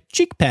had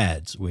cheek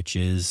pads, which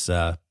is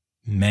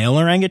male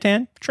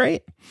orangutan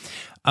trait.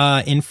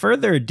 In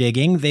further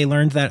digging, they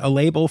learned that a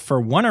label for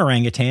one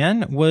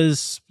orangutan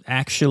was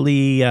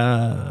actually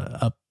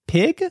a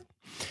pig.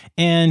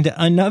 And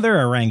another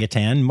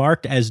orangutan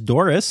marked as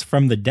Doris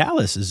from the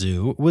Dallas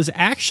Zoo was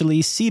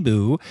actually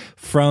Cebu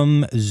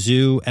from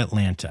Zoo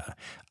Atlanta.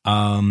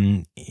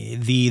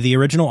 The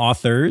original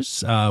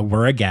authors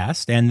were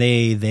aghast, and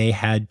they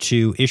had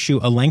to issue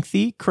a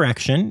lengthy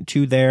correction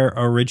to their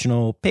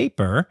original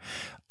paper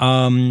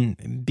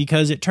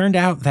because it turned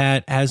out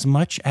that as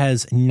much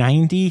as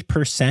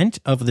 90%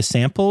 of the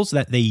samples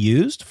that they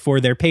used for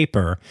their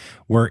paper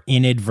were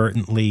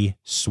inadvertently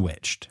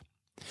switched.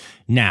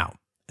 Now,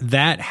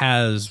 that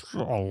has a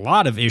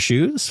lot of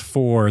issues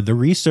for the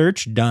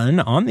research done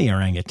on the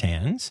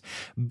orangutans,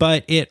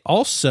 but it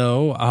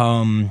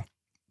also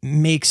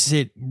makes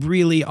it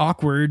really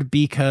awkward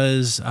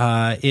because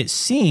it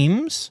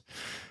seems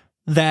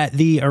that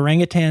the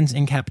orangutans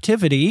in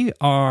captivity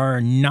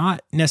are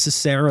not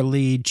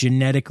necessarily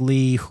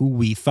genetically who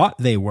we thought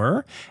they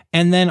were.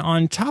 And then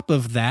on top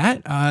of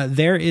that,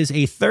 there is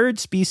a third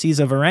species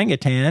of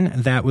orangutan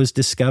that was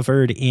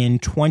discovered in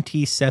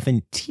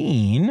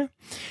 2017.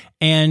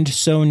 And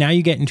so now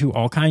you get into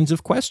all kinds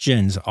of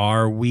questions.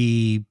 Are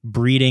we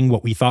breeding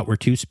what we thought were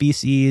two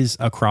species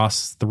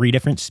across three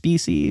different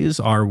species?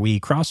 Are we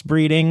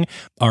crossbreeding?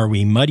 Are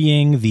we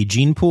muddying the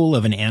gene pool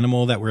of an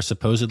animal that we're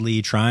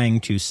supposedly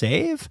trying to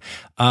save?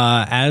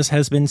 As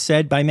has been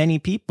said by many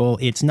people,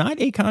 it's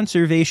not a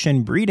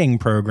conservation breeding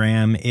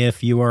program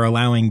if you are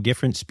allowing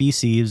different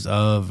species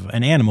of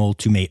an animal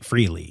to mate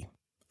freely.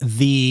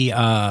 The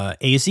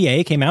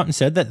AZA came out and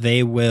said that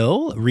they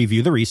will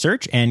review the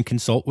research and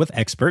consult with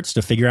experts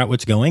to figure out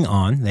what's going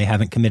on. They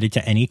haven't committed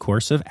to any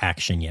course of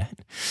action yet.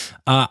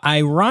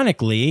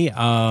 Ironically,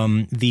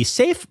 the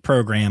SAFE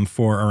program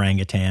for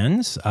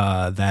orangutans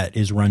that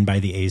is run by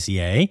the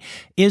AZA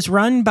is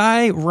run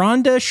by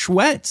Rhonda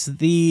Schwetz,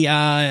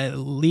 the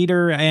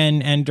leader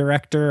and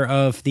director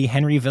of the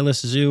Henry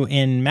Vilas Zoo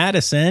in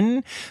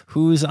Madison,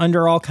 who's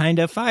under all kind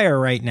of fire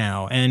right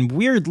now. And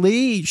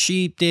weirdly,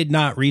 she did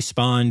not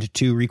respond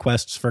to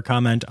requests for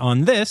comment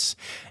on this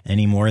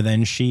any more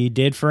than she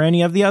did for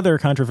any of the other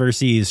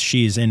controversies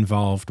she's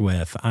involved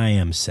with. I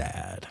am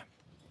sad.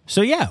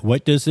 So yeah,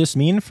 what does this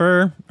mean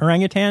for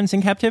orangutans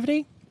in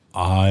captivity?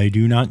 I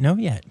do not know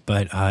yet,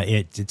 but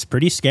it's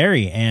pretty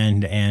scary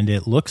and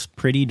it looks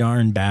pretty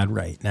darn bad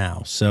right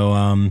now. So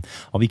I'll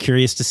be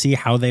curious to see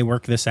how they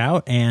work this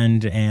out,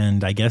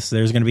 and I guess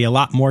there's going to be a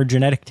lot more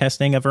genetic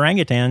testing of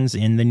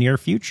orangutans in the near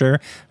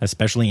future,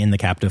 especially in the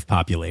captive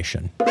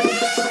population.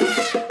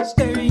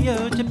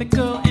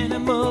 Stereotypical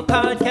animal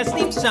podcast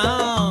theme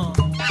song.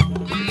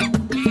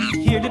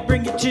 Here to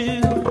bring you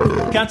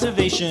to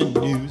conservation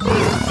news.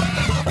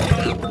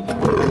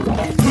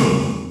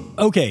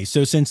 Okay,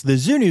 so since the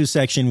zoo news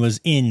section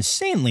was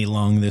insanely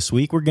long this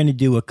week, we're going to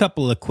do a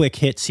couple of quick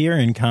hits here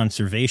in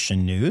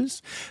conservation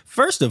news.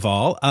 First of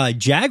all,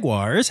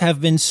 jaguars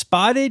have been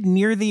spotted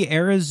near the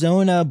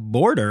Arizona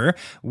border,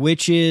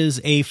 which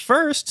is a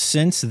first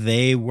since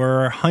they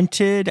were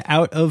hunted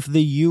out of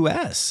the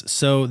U.S.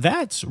 So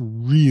that's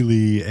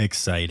really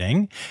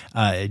exciting.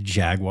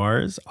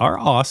 Jaguars are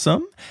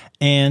awesome,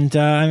 and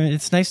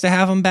it's nice to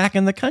have them back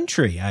in the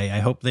country. I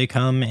hope they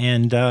come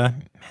and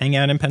hang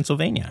out in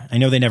Pennsylvania. I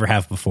know they never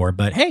have before,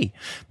 but hey,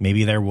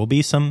 maybe there will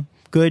be some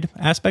good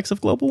aspects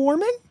of global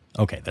warming.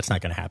 Okay, that's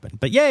not going to happen.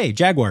 But yay,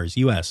 jaguars,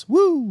 U.S.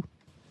 Woo!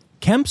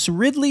 Kemp's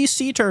Ridley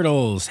sea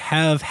turtles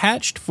have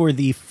hatched for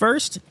the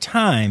first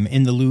time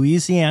in the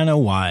Louisiana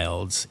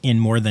wilds in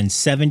more than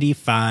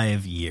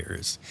 75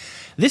 years.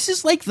 This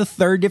is like the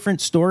third different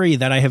story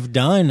that I have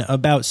done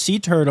about sea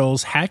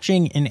turtles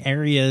hatching in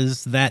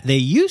areas that they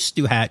used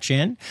to hatch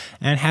in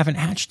and haven't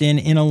hatched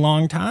in a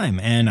long time.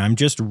 And I'm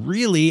just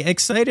really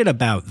excited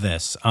about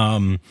this.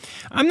 I'm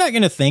not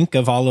going to think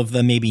of all of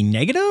the maybe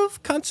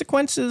negative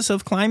consequences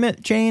of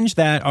climate change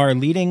that are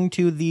leading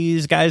to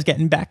these guys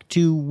getting back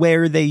to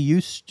where they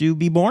used to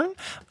be born.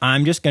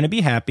 I'm just going to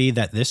be happy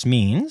that this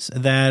means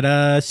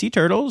that sea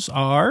turtles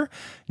are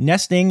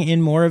nesting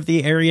in more of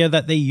the area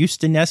that they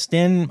used to nest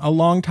in a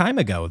long time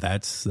ago.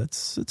 That's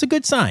a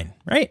good sign,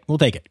 right? We'll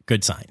take it.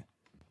 Good sign.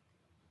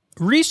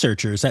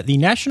 Researchers at the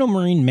National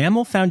Marine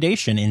Mammal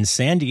Foundation in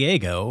San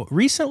Diego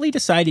recently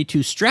decided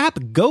to strap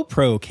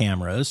GoPro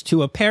cameras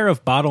to a pair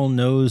of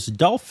bottlenose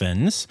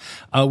dolphins,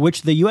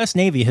 which the U.S.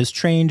 Navy has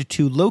trained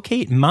to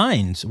locate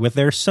mines with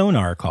their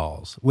sonar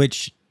calls,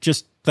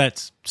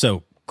 that's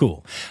so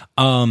cool.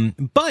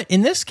 But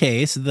in this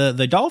case,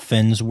 the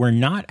dolphins were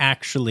not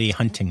actually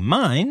hunting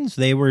mines.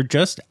 They were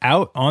just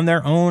out on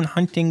their own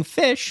hunting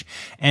fish,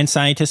 and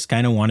scientists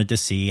kind of wanted to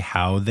see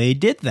how they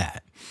did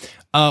that.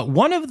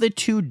 One of the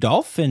two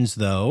dolphins,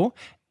 though,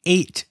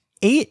 ate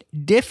 8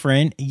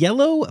 different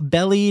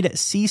yellow-bellied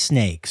sea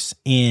snakes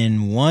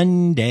in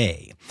one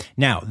day.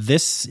 Now,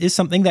 this is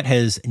something that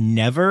has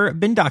never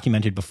been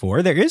documented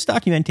before. There is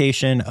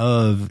documentation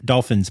of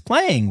dolphins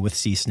playing with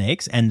sea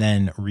snakes and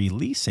then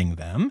releasing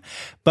them.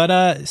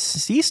 But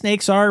sea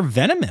snakes are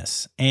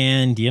venomous,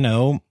 and,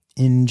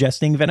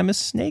 ingesting venomous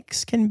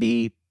snakes can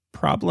be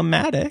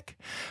problematic.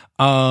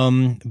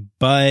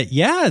 But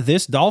yeah,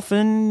 this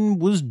dolphin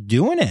was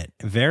doing it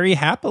very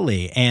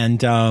happily. And,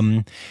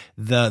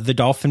 the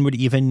dolphin would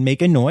even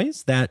make a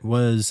noise that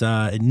was,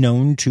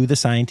 known to the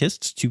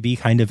scientists to be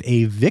kind of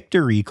a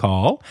victory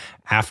call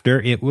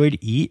after it would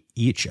eat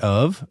each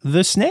of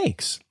the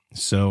snakes.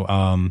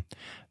 So,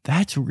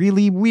 that's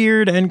really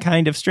weird and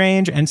kind of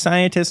strange, and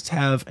scientists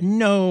have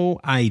no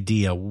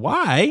idea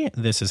why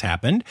this has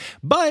happened,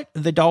 but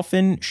the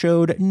dolphin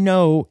showed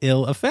no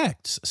ill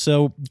effects.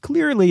 So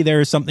clearly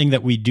there is something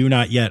that we do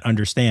not yet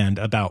understand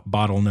about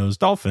bottlenose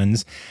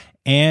dolphins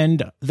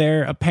and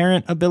their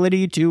apparent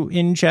ability to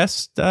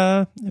ingest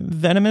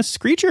venomous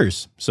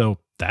creatures. So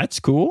that's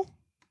cool.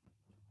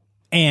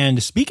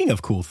 And speaking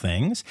of cool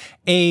things,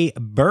 a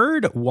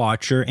bird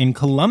watcher in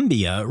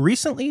Colombia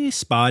recently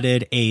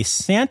spotted a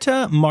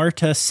Santa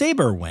Marta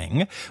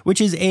saberwing, which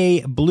is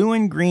a blue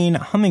and green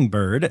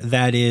hummingbird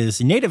that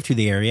is native to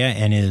the area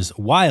and is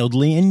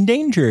wildly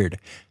endangered.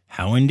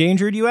 How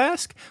endangered, you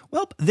ask?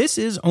 Well, this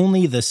is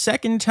only the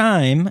second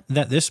time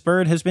that this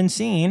bird has been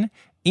seen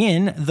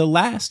in the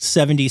last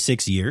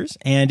 76 years,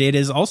 and it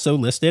is also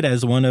listed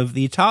as one of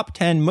the top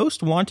 10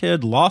 most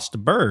wanted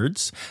lost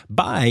birds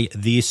by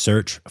the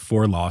Search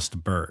for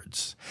Lost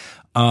Birds.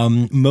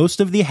 Most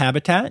of the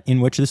habitat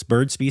in which this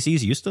bird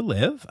species used to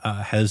live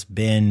has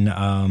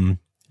been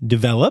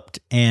developed,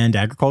 and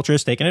agriculture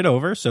has taken it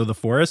over. So the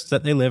forests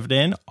that they lived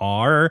in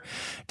are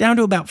down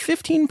to about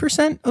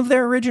 15% of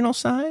their original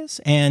size.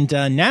 And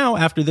now,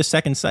 after the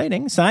second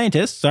sighting,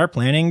 scientists are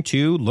planning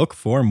to look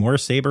for more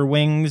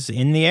saberwings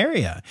in the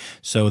area.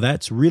 So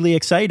that's really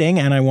exciting.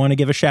 And I want to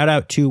give a shout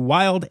out to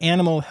Wild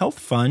Animal Health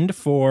Fund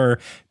for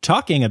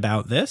talking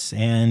about this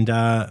and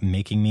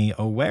making me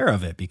aware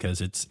of it,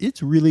 because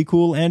it's really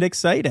cool and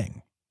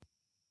exciting.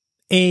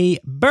 A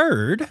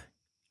bird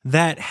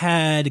that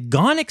had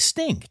gone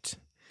extinct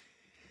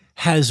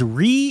has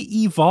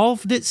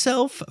re-evolved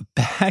itself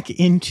back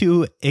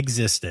into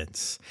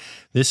existence.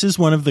 This is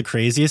one of the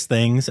craziest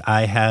things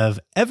I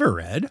have ever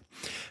read.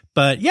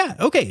 But yeah,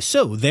 okay,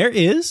 so there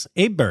is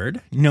a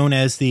bird known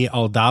as the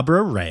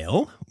Aldabra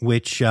rail,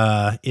 which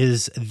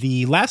is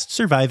the last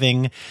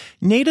surviving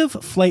native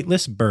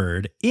flightless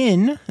bird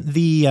in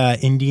the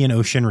Indian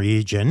Ocean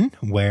region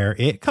where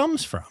it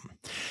comes from.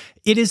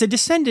 It is a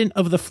descendant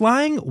of the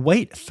flying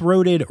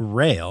white-throated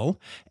rail,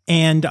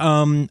 and,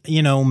 many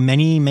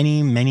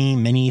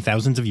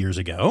thousands of years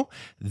ago,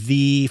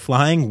 the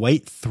flying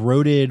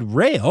white-throated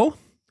rail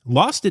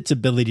lost its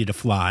ability to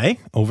fly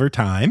over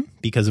time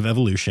because of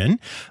evolution,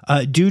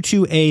 due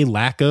to a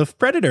lack of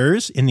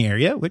predators in the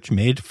area, which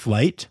made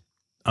flight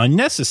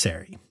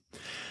unnecessary.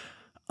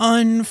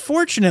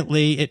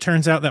 Unfortunately, it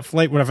turns out that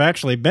flight would have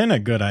actually been a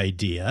good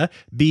idea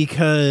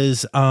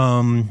because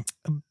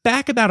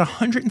back about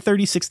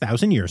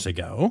 136,000 years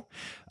ago,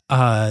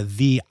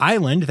 the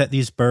island that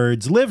these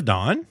birds lived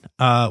on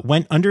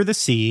went under the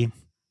sea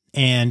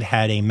and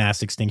had a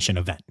mass extinction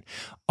event.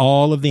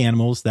 All of the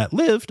animals that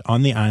lived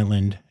on the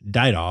island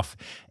died off,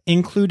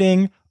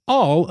 including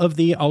all of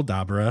the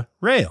Aldabra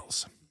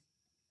rails.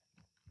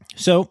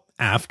 So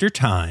after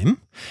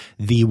time,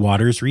 the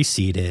waters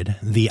receded,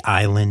 the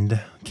island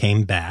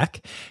came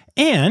back,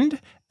 and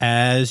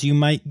as you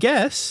might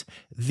guess,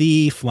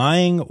 the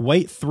flying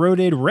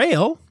white-throated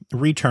rail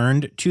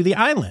returned to the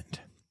island.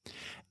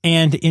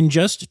 And in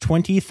just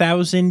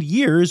 20,000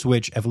 years,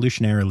 which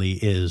evolutionarily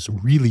is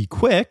really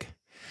quick,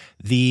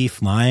 the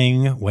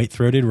flying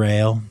white-throated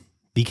rail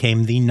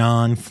became the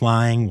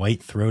non-flying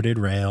white-throated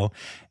rail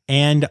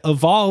and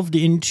evolved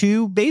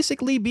into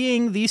basically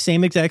being the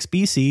same exact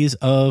species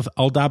of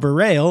Aldabra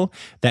rail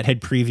that had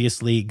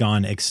previously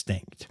gone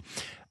extinct.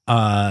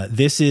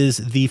 This is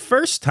the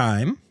first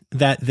time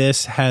that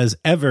this has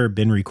ever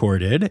been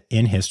recorded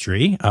in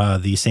history,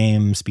 the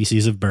same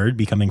species of bird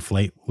becoming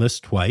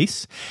flightless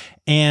twice.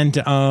 And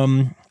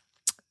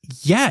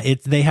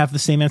they have the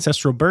same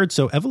ancestral bird.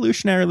 So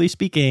evolutionarily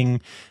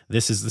speaking,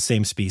 this is the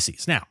same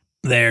species. Now,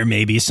 There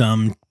may be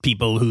some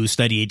people who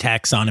study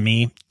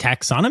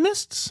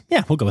taxonomists?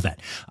 Yeah, we'll go with that,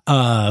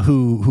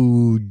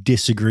 who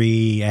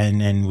disagree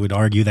and would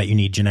argue that you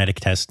need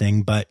genetic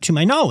testing. But to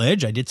my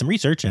knowledge, I did some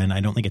research and I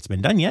don't think it's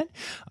been done yet.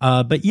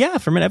 But yeah,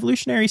 from an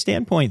evolutionary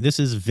standpoint,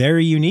 this is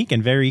very unique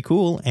and very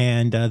cool.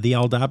 And the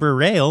Aldabra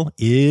rail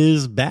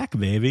is back,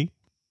 baby.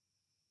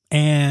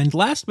 And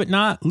last but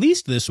not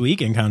least this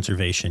week in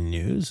conservation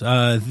news,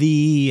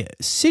 the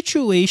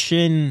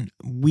situation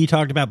we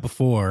talked about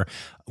before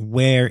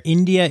where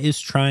India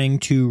is trying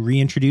to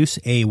reintroduce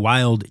a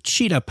wild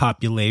cheetah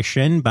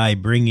population by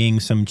bringing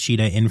some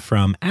cheetah in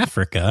from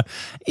Africa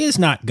is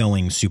not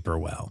going super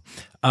well.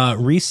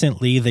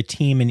 Recently, the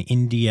team in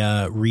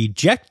India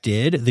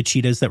rejected the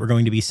cheetahs that were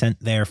going to be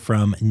sent there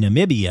from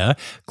Namibia,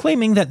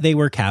 claiming that they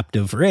were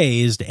captive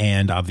raised,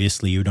 and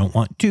obviously you don't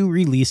want to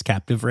release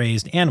captive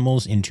raised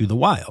animals into the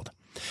wild.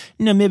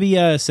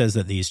 Namibia says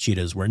that these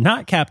cheetahs were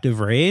not captive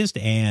raised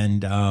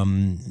and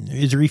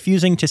is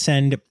refusing to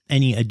send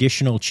any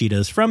additional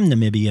cheetahs from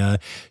Namibia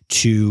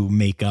to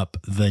make up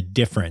the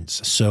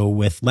difference. So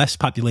with less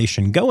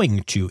population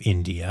going to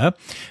India,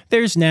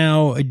 there's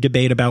now a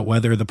debate about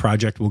whether the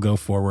project will go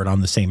forward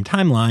on the same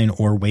timeline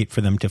or wait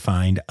for them to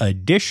find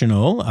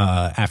additional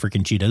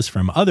African cheetahs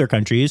from other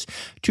countries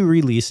to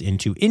release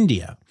into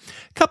India.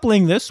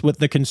 Coupling this with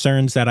the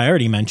concerns that I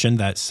already mentioned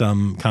that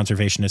some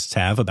conservationists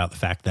have about the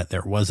fact that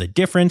there was a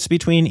difference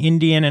between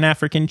Indian and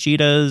African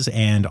cheetahs,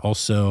 and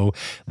also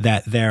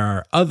that there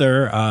are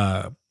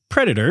other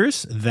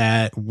predators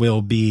that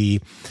will be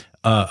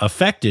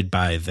affected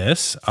by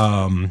this,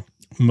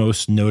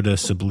 most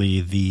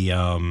noticeably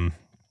the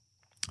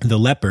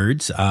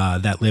leopards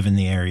that live in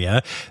the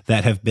area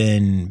that have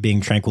been being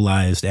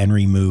tranquilized and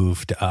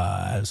removed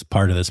as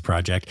part of this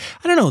project.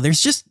 I don't know.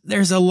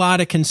 There's a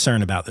lot of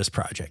concern about this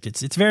project.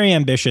 It's very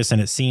ambitious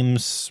and it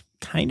seems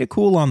kind of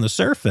cool on the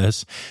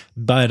surface,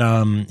 but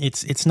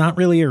it's not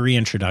really a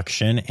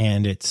reintroduction,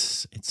 and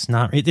it's a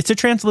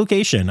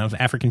translocation of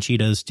African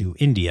cheetahs to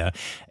India,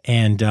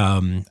 and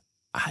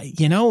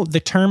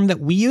the term that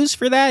we use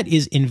for that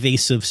is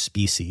invasive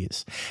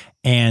species.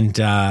 And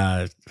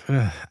I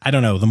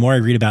don't know, the more I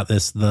read about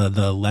this,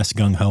 the less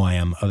gung-ho I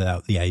am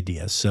about the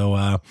idea. So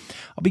I'll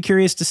be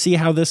curious to see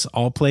how this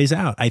all plays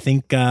out. I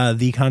think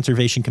the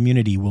conservation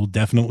community will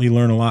definitely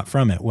learn a lot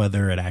from it,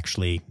 whether it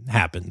actually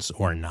happens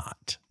or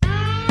not.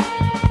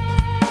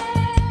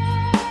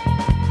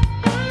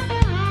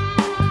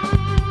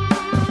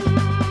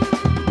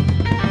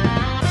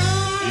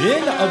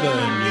 In other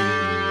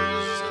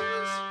news,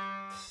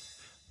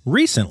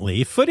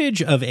 recently,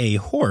 footage of a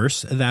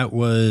horse that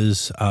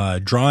was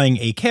drawing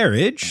a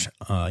carriage,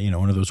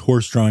 one of those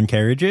horse-drawn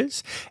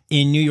carriages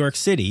in New York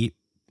City,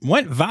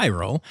 went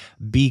viral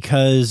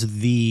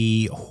because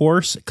the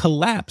horse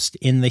collapsed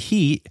in the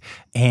heat,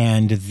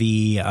 and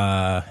the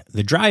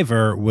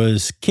driver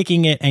was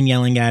kicking it and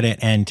yelling at it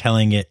and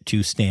telling it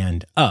to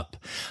stand up,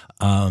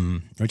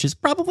 which is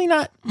probably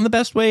not the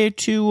best way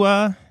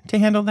to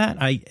handle that.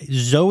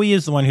 Zoe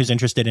is the one who's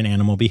interested in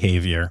animal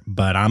behavior,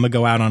 but I'm gonna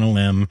go out on a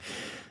limb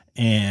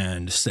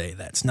and say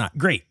that's not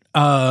great.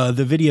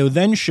 The video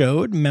then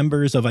showed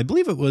members of, I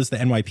believe it was the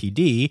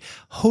NYPD,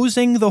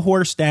 hosing the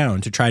horse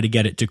down to try to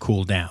get it to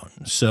cool down.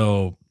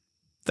 So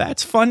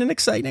that's fun and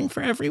exciting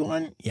for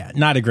everyone. Yeah,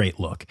 not a great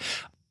look.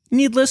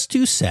 Needless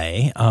to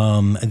say,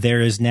 there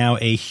is now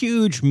a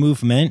huge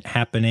movement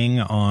happening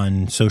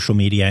on social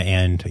media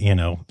and,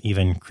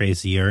 even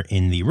crazier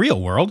in the real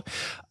world,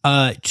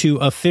 to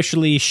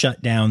officially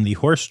shut down the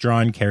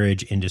horse-drawn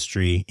carriage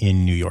industry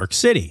in New York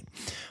City.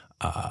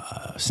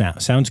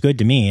 Sounds good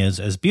to me.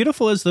 As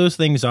beautiful as those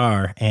things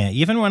are, and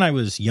even when I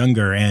was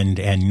younger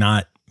and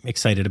not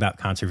excited about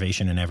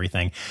conservation and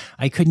everything,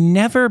 I could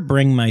never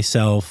bring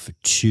myself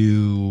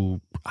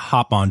to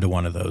hop onto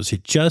one of those.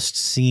 It just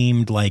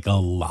seemed like a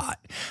lot.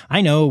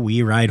 I know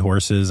we ride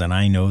horses and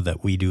I know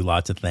that we do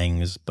lots of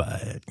things,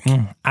 but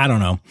I don't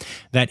know.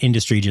 That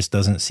industry just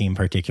doesn't seem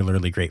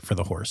particularly great for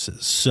the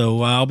horses.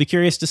 So I'll be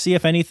curious to see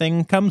if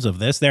anything comes of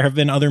this. There have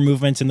been other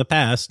movements in the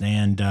past,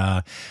 and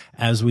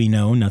as we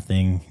know,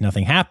 nothing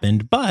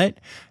happened, but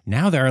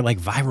now there are like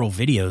viral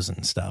videos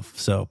and stuff.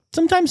 So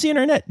sometimes the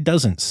internet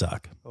doesn't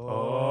suck.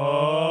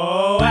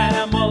 Oh,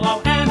 animal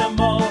holidays.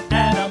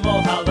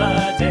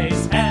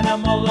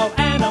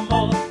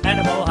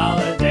 Animal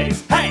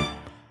holidays. Hey!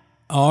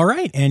 All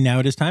right, and now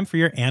it is time for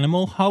your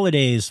animal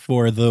holidays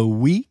for the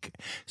week.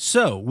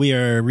 So we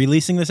are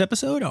releasing this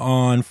episode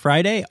on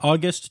Friday,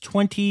 August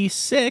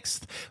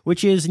 26th,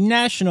 which is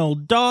National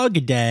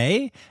Dog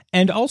Day,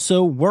 and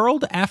also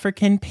World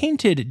African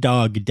Painted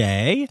Dog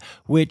Day,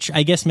 which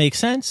I guess makes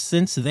sense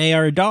since they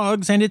are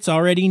dogs and it's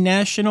already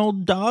National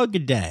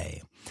Dog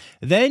Day.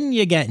 Then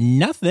you get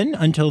nothing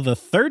until the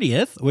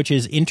 30th, which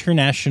is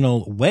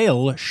International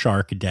Whale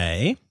Shark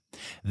Day.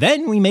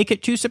 Then we make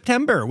it to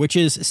September, which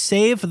is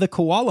Save the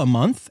Koala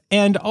Month.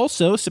 And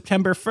also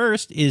September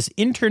 1st is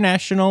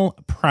International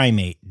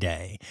Primate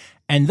Day.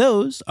 And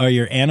those are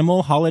your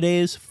animal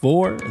holidays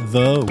for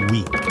the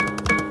week.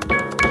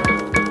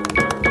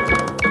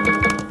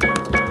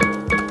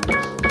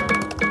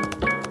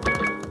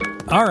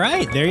 All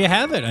right, there you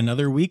have it.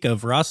 Another week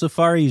of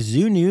Rossafari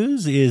Zoo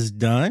News is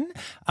done.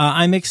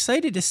 I'm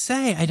excited to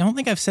say, I don't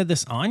think I've said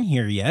this on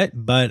here yet,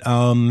 but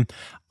I'm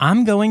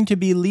going to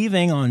be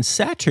leaving on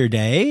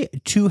Saturday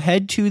to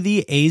head to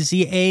the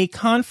AZA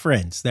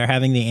conference. They're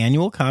having the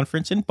annual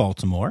conference in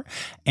Baltimore,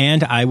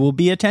 and I will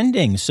be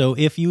attending. So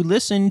if you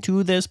listen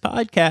to this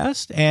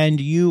podcast and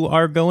you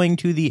are going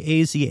to the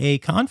AZA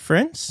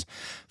conference,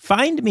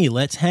 find me.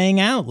 Let's hang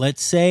out.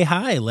 Let's say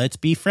hi. Let's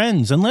be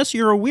friends. Unless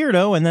you're a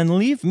weirdo, and then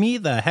leave me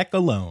the heck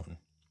alone.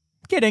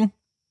 Kidding.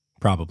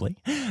 Probably.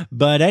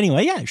 But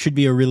anyway, yeah, it should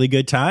be a really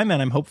good time,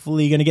 and I'm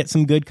hopefully going to get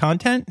some good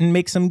content and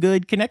make some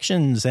good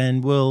connections,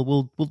 and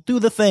we'll do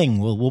the thing.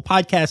 We'll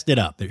podcast it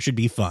up. It should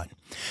be fun.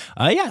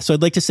 So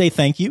I'd like to say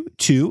thank you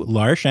to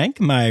Laura Schenk,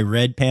 my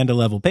Red Panda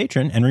level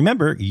patron. And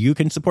remember, you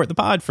can support the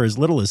pod for as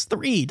little as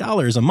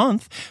 $3 a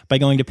month by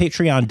going to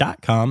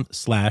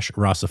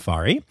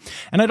patreon.com/Rossafari.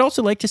 And I'd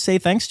also like to say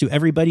thanks to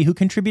everybody who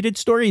contributed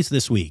stories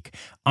this week.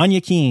 Anya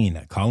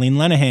Keene, Colleen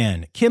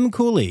Lenahan, Kim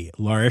Cooley,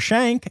 Laura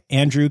Schenk,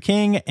 Andrew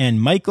King,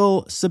 and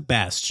Michael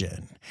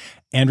Sebastian.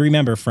 And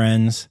remember,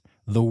 friends,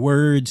 the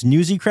words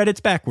Newsy credits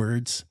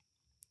backwards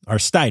are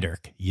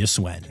Steiderk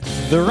Yiswen.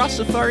 The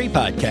Rossafari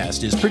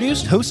podcast is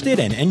produced, hosted,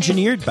 and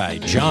engineered by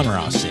John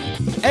Rossi.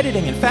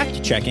 Editing and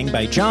fact-checking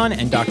by John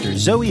and Dr.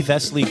 Zoe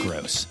Vesley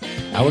Gross.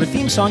 Our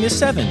theme song is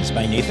Sevens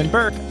by Nathan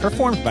Burke,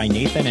 performed by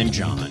Nathan and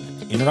John.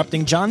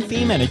 Interrupting John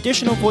theme and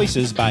additional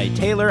voices by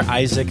Taylor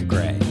Isaac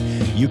Gray.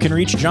 You can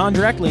reach John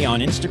directly on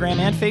Instagram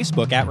and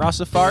Facebook at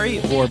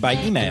Rossafari or by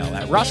email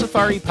at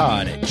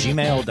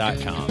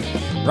rossafaripod@gmail.com.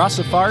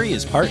 Rossafari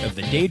is part of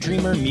the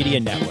Daydreamer Media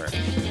Network.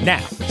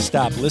 Now,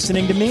 stop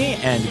listening to me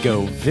and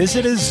go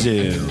visit a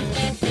zoo.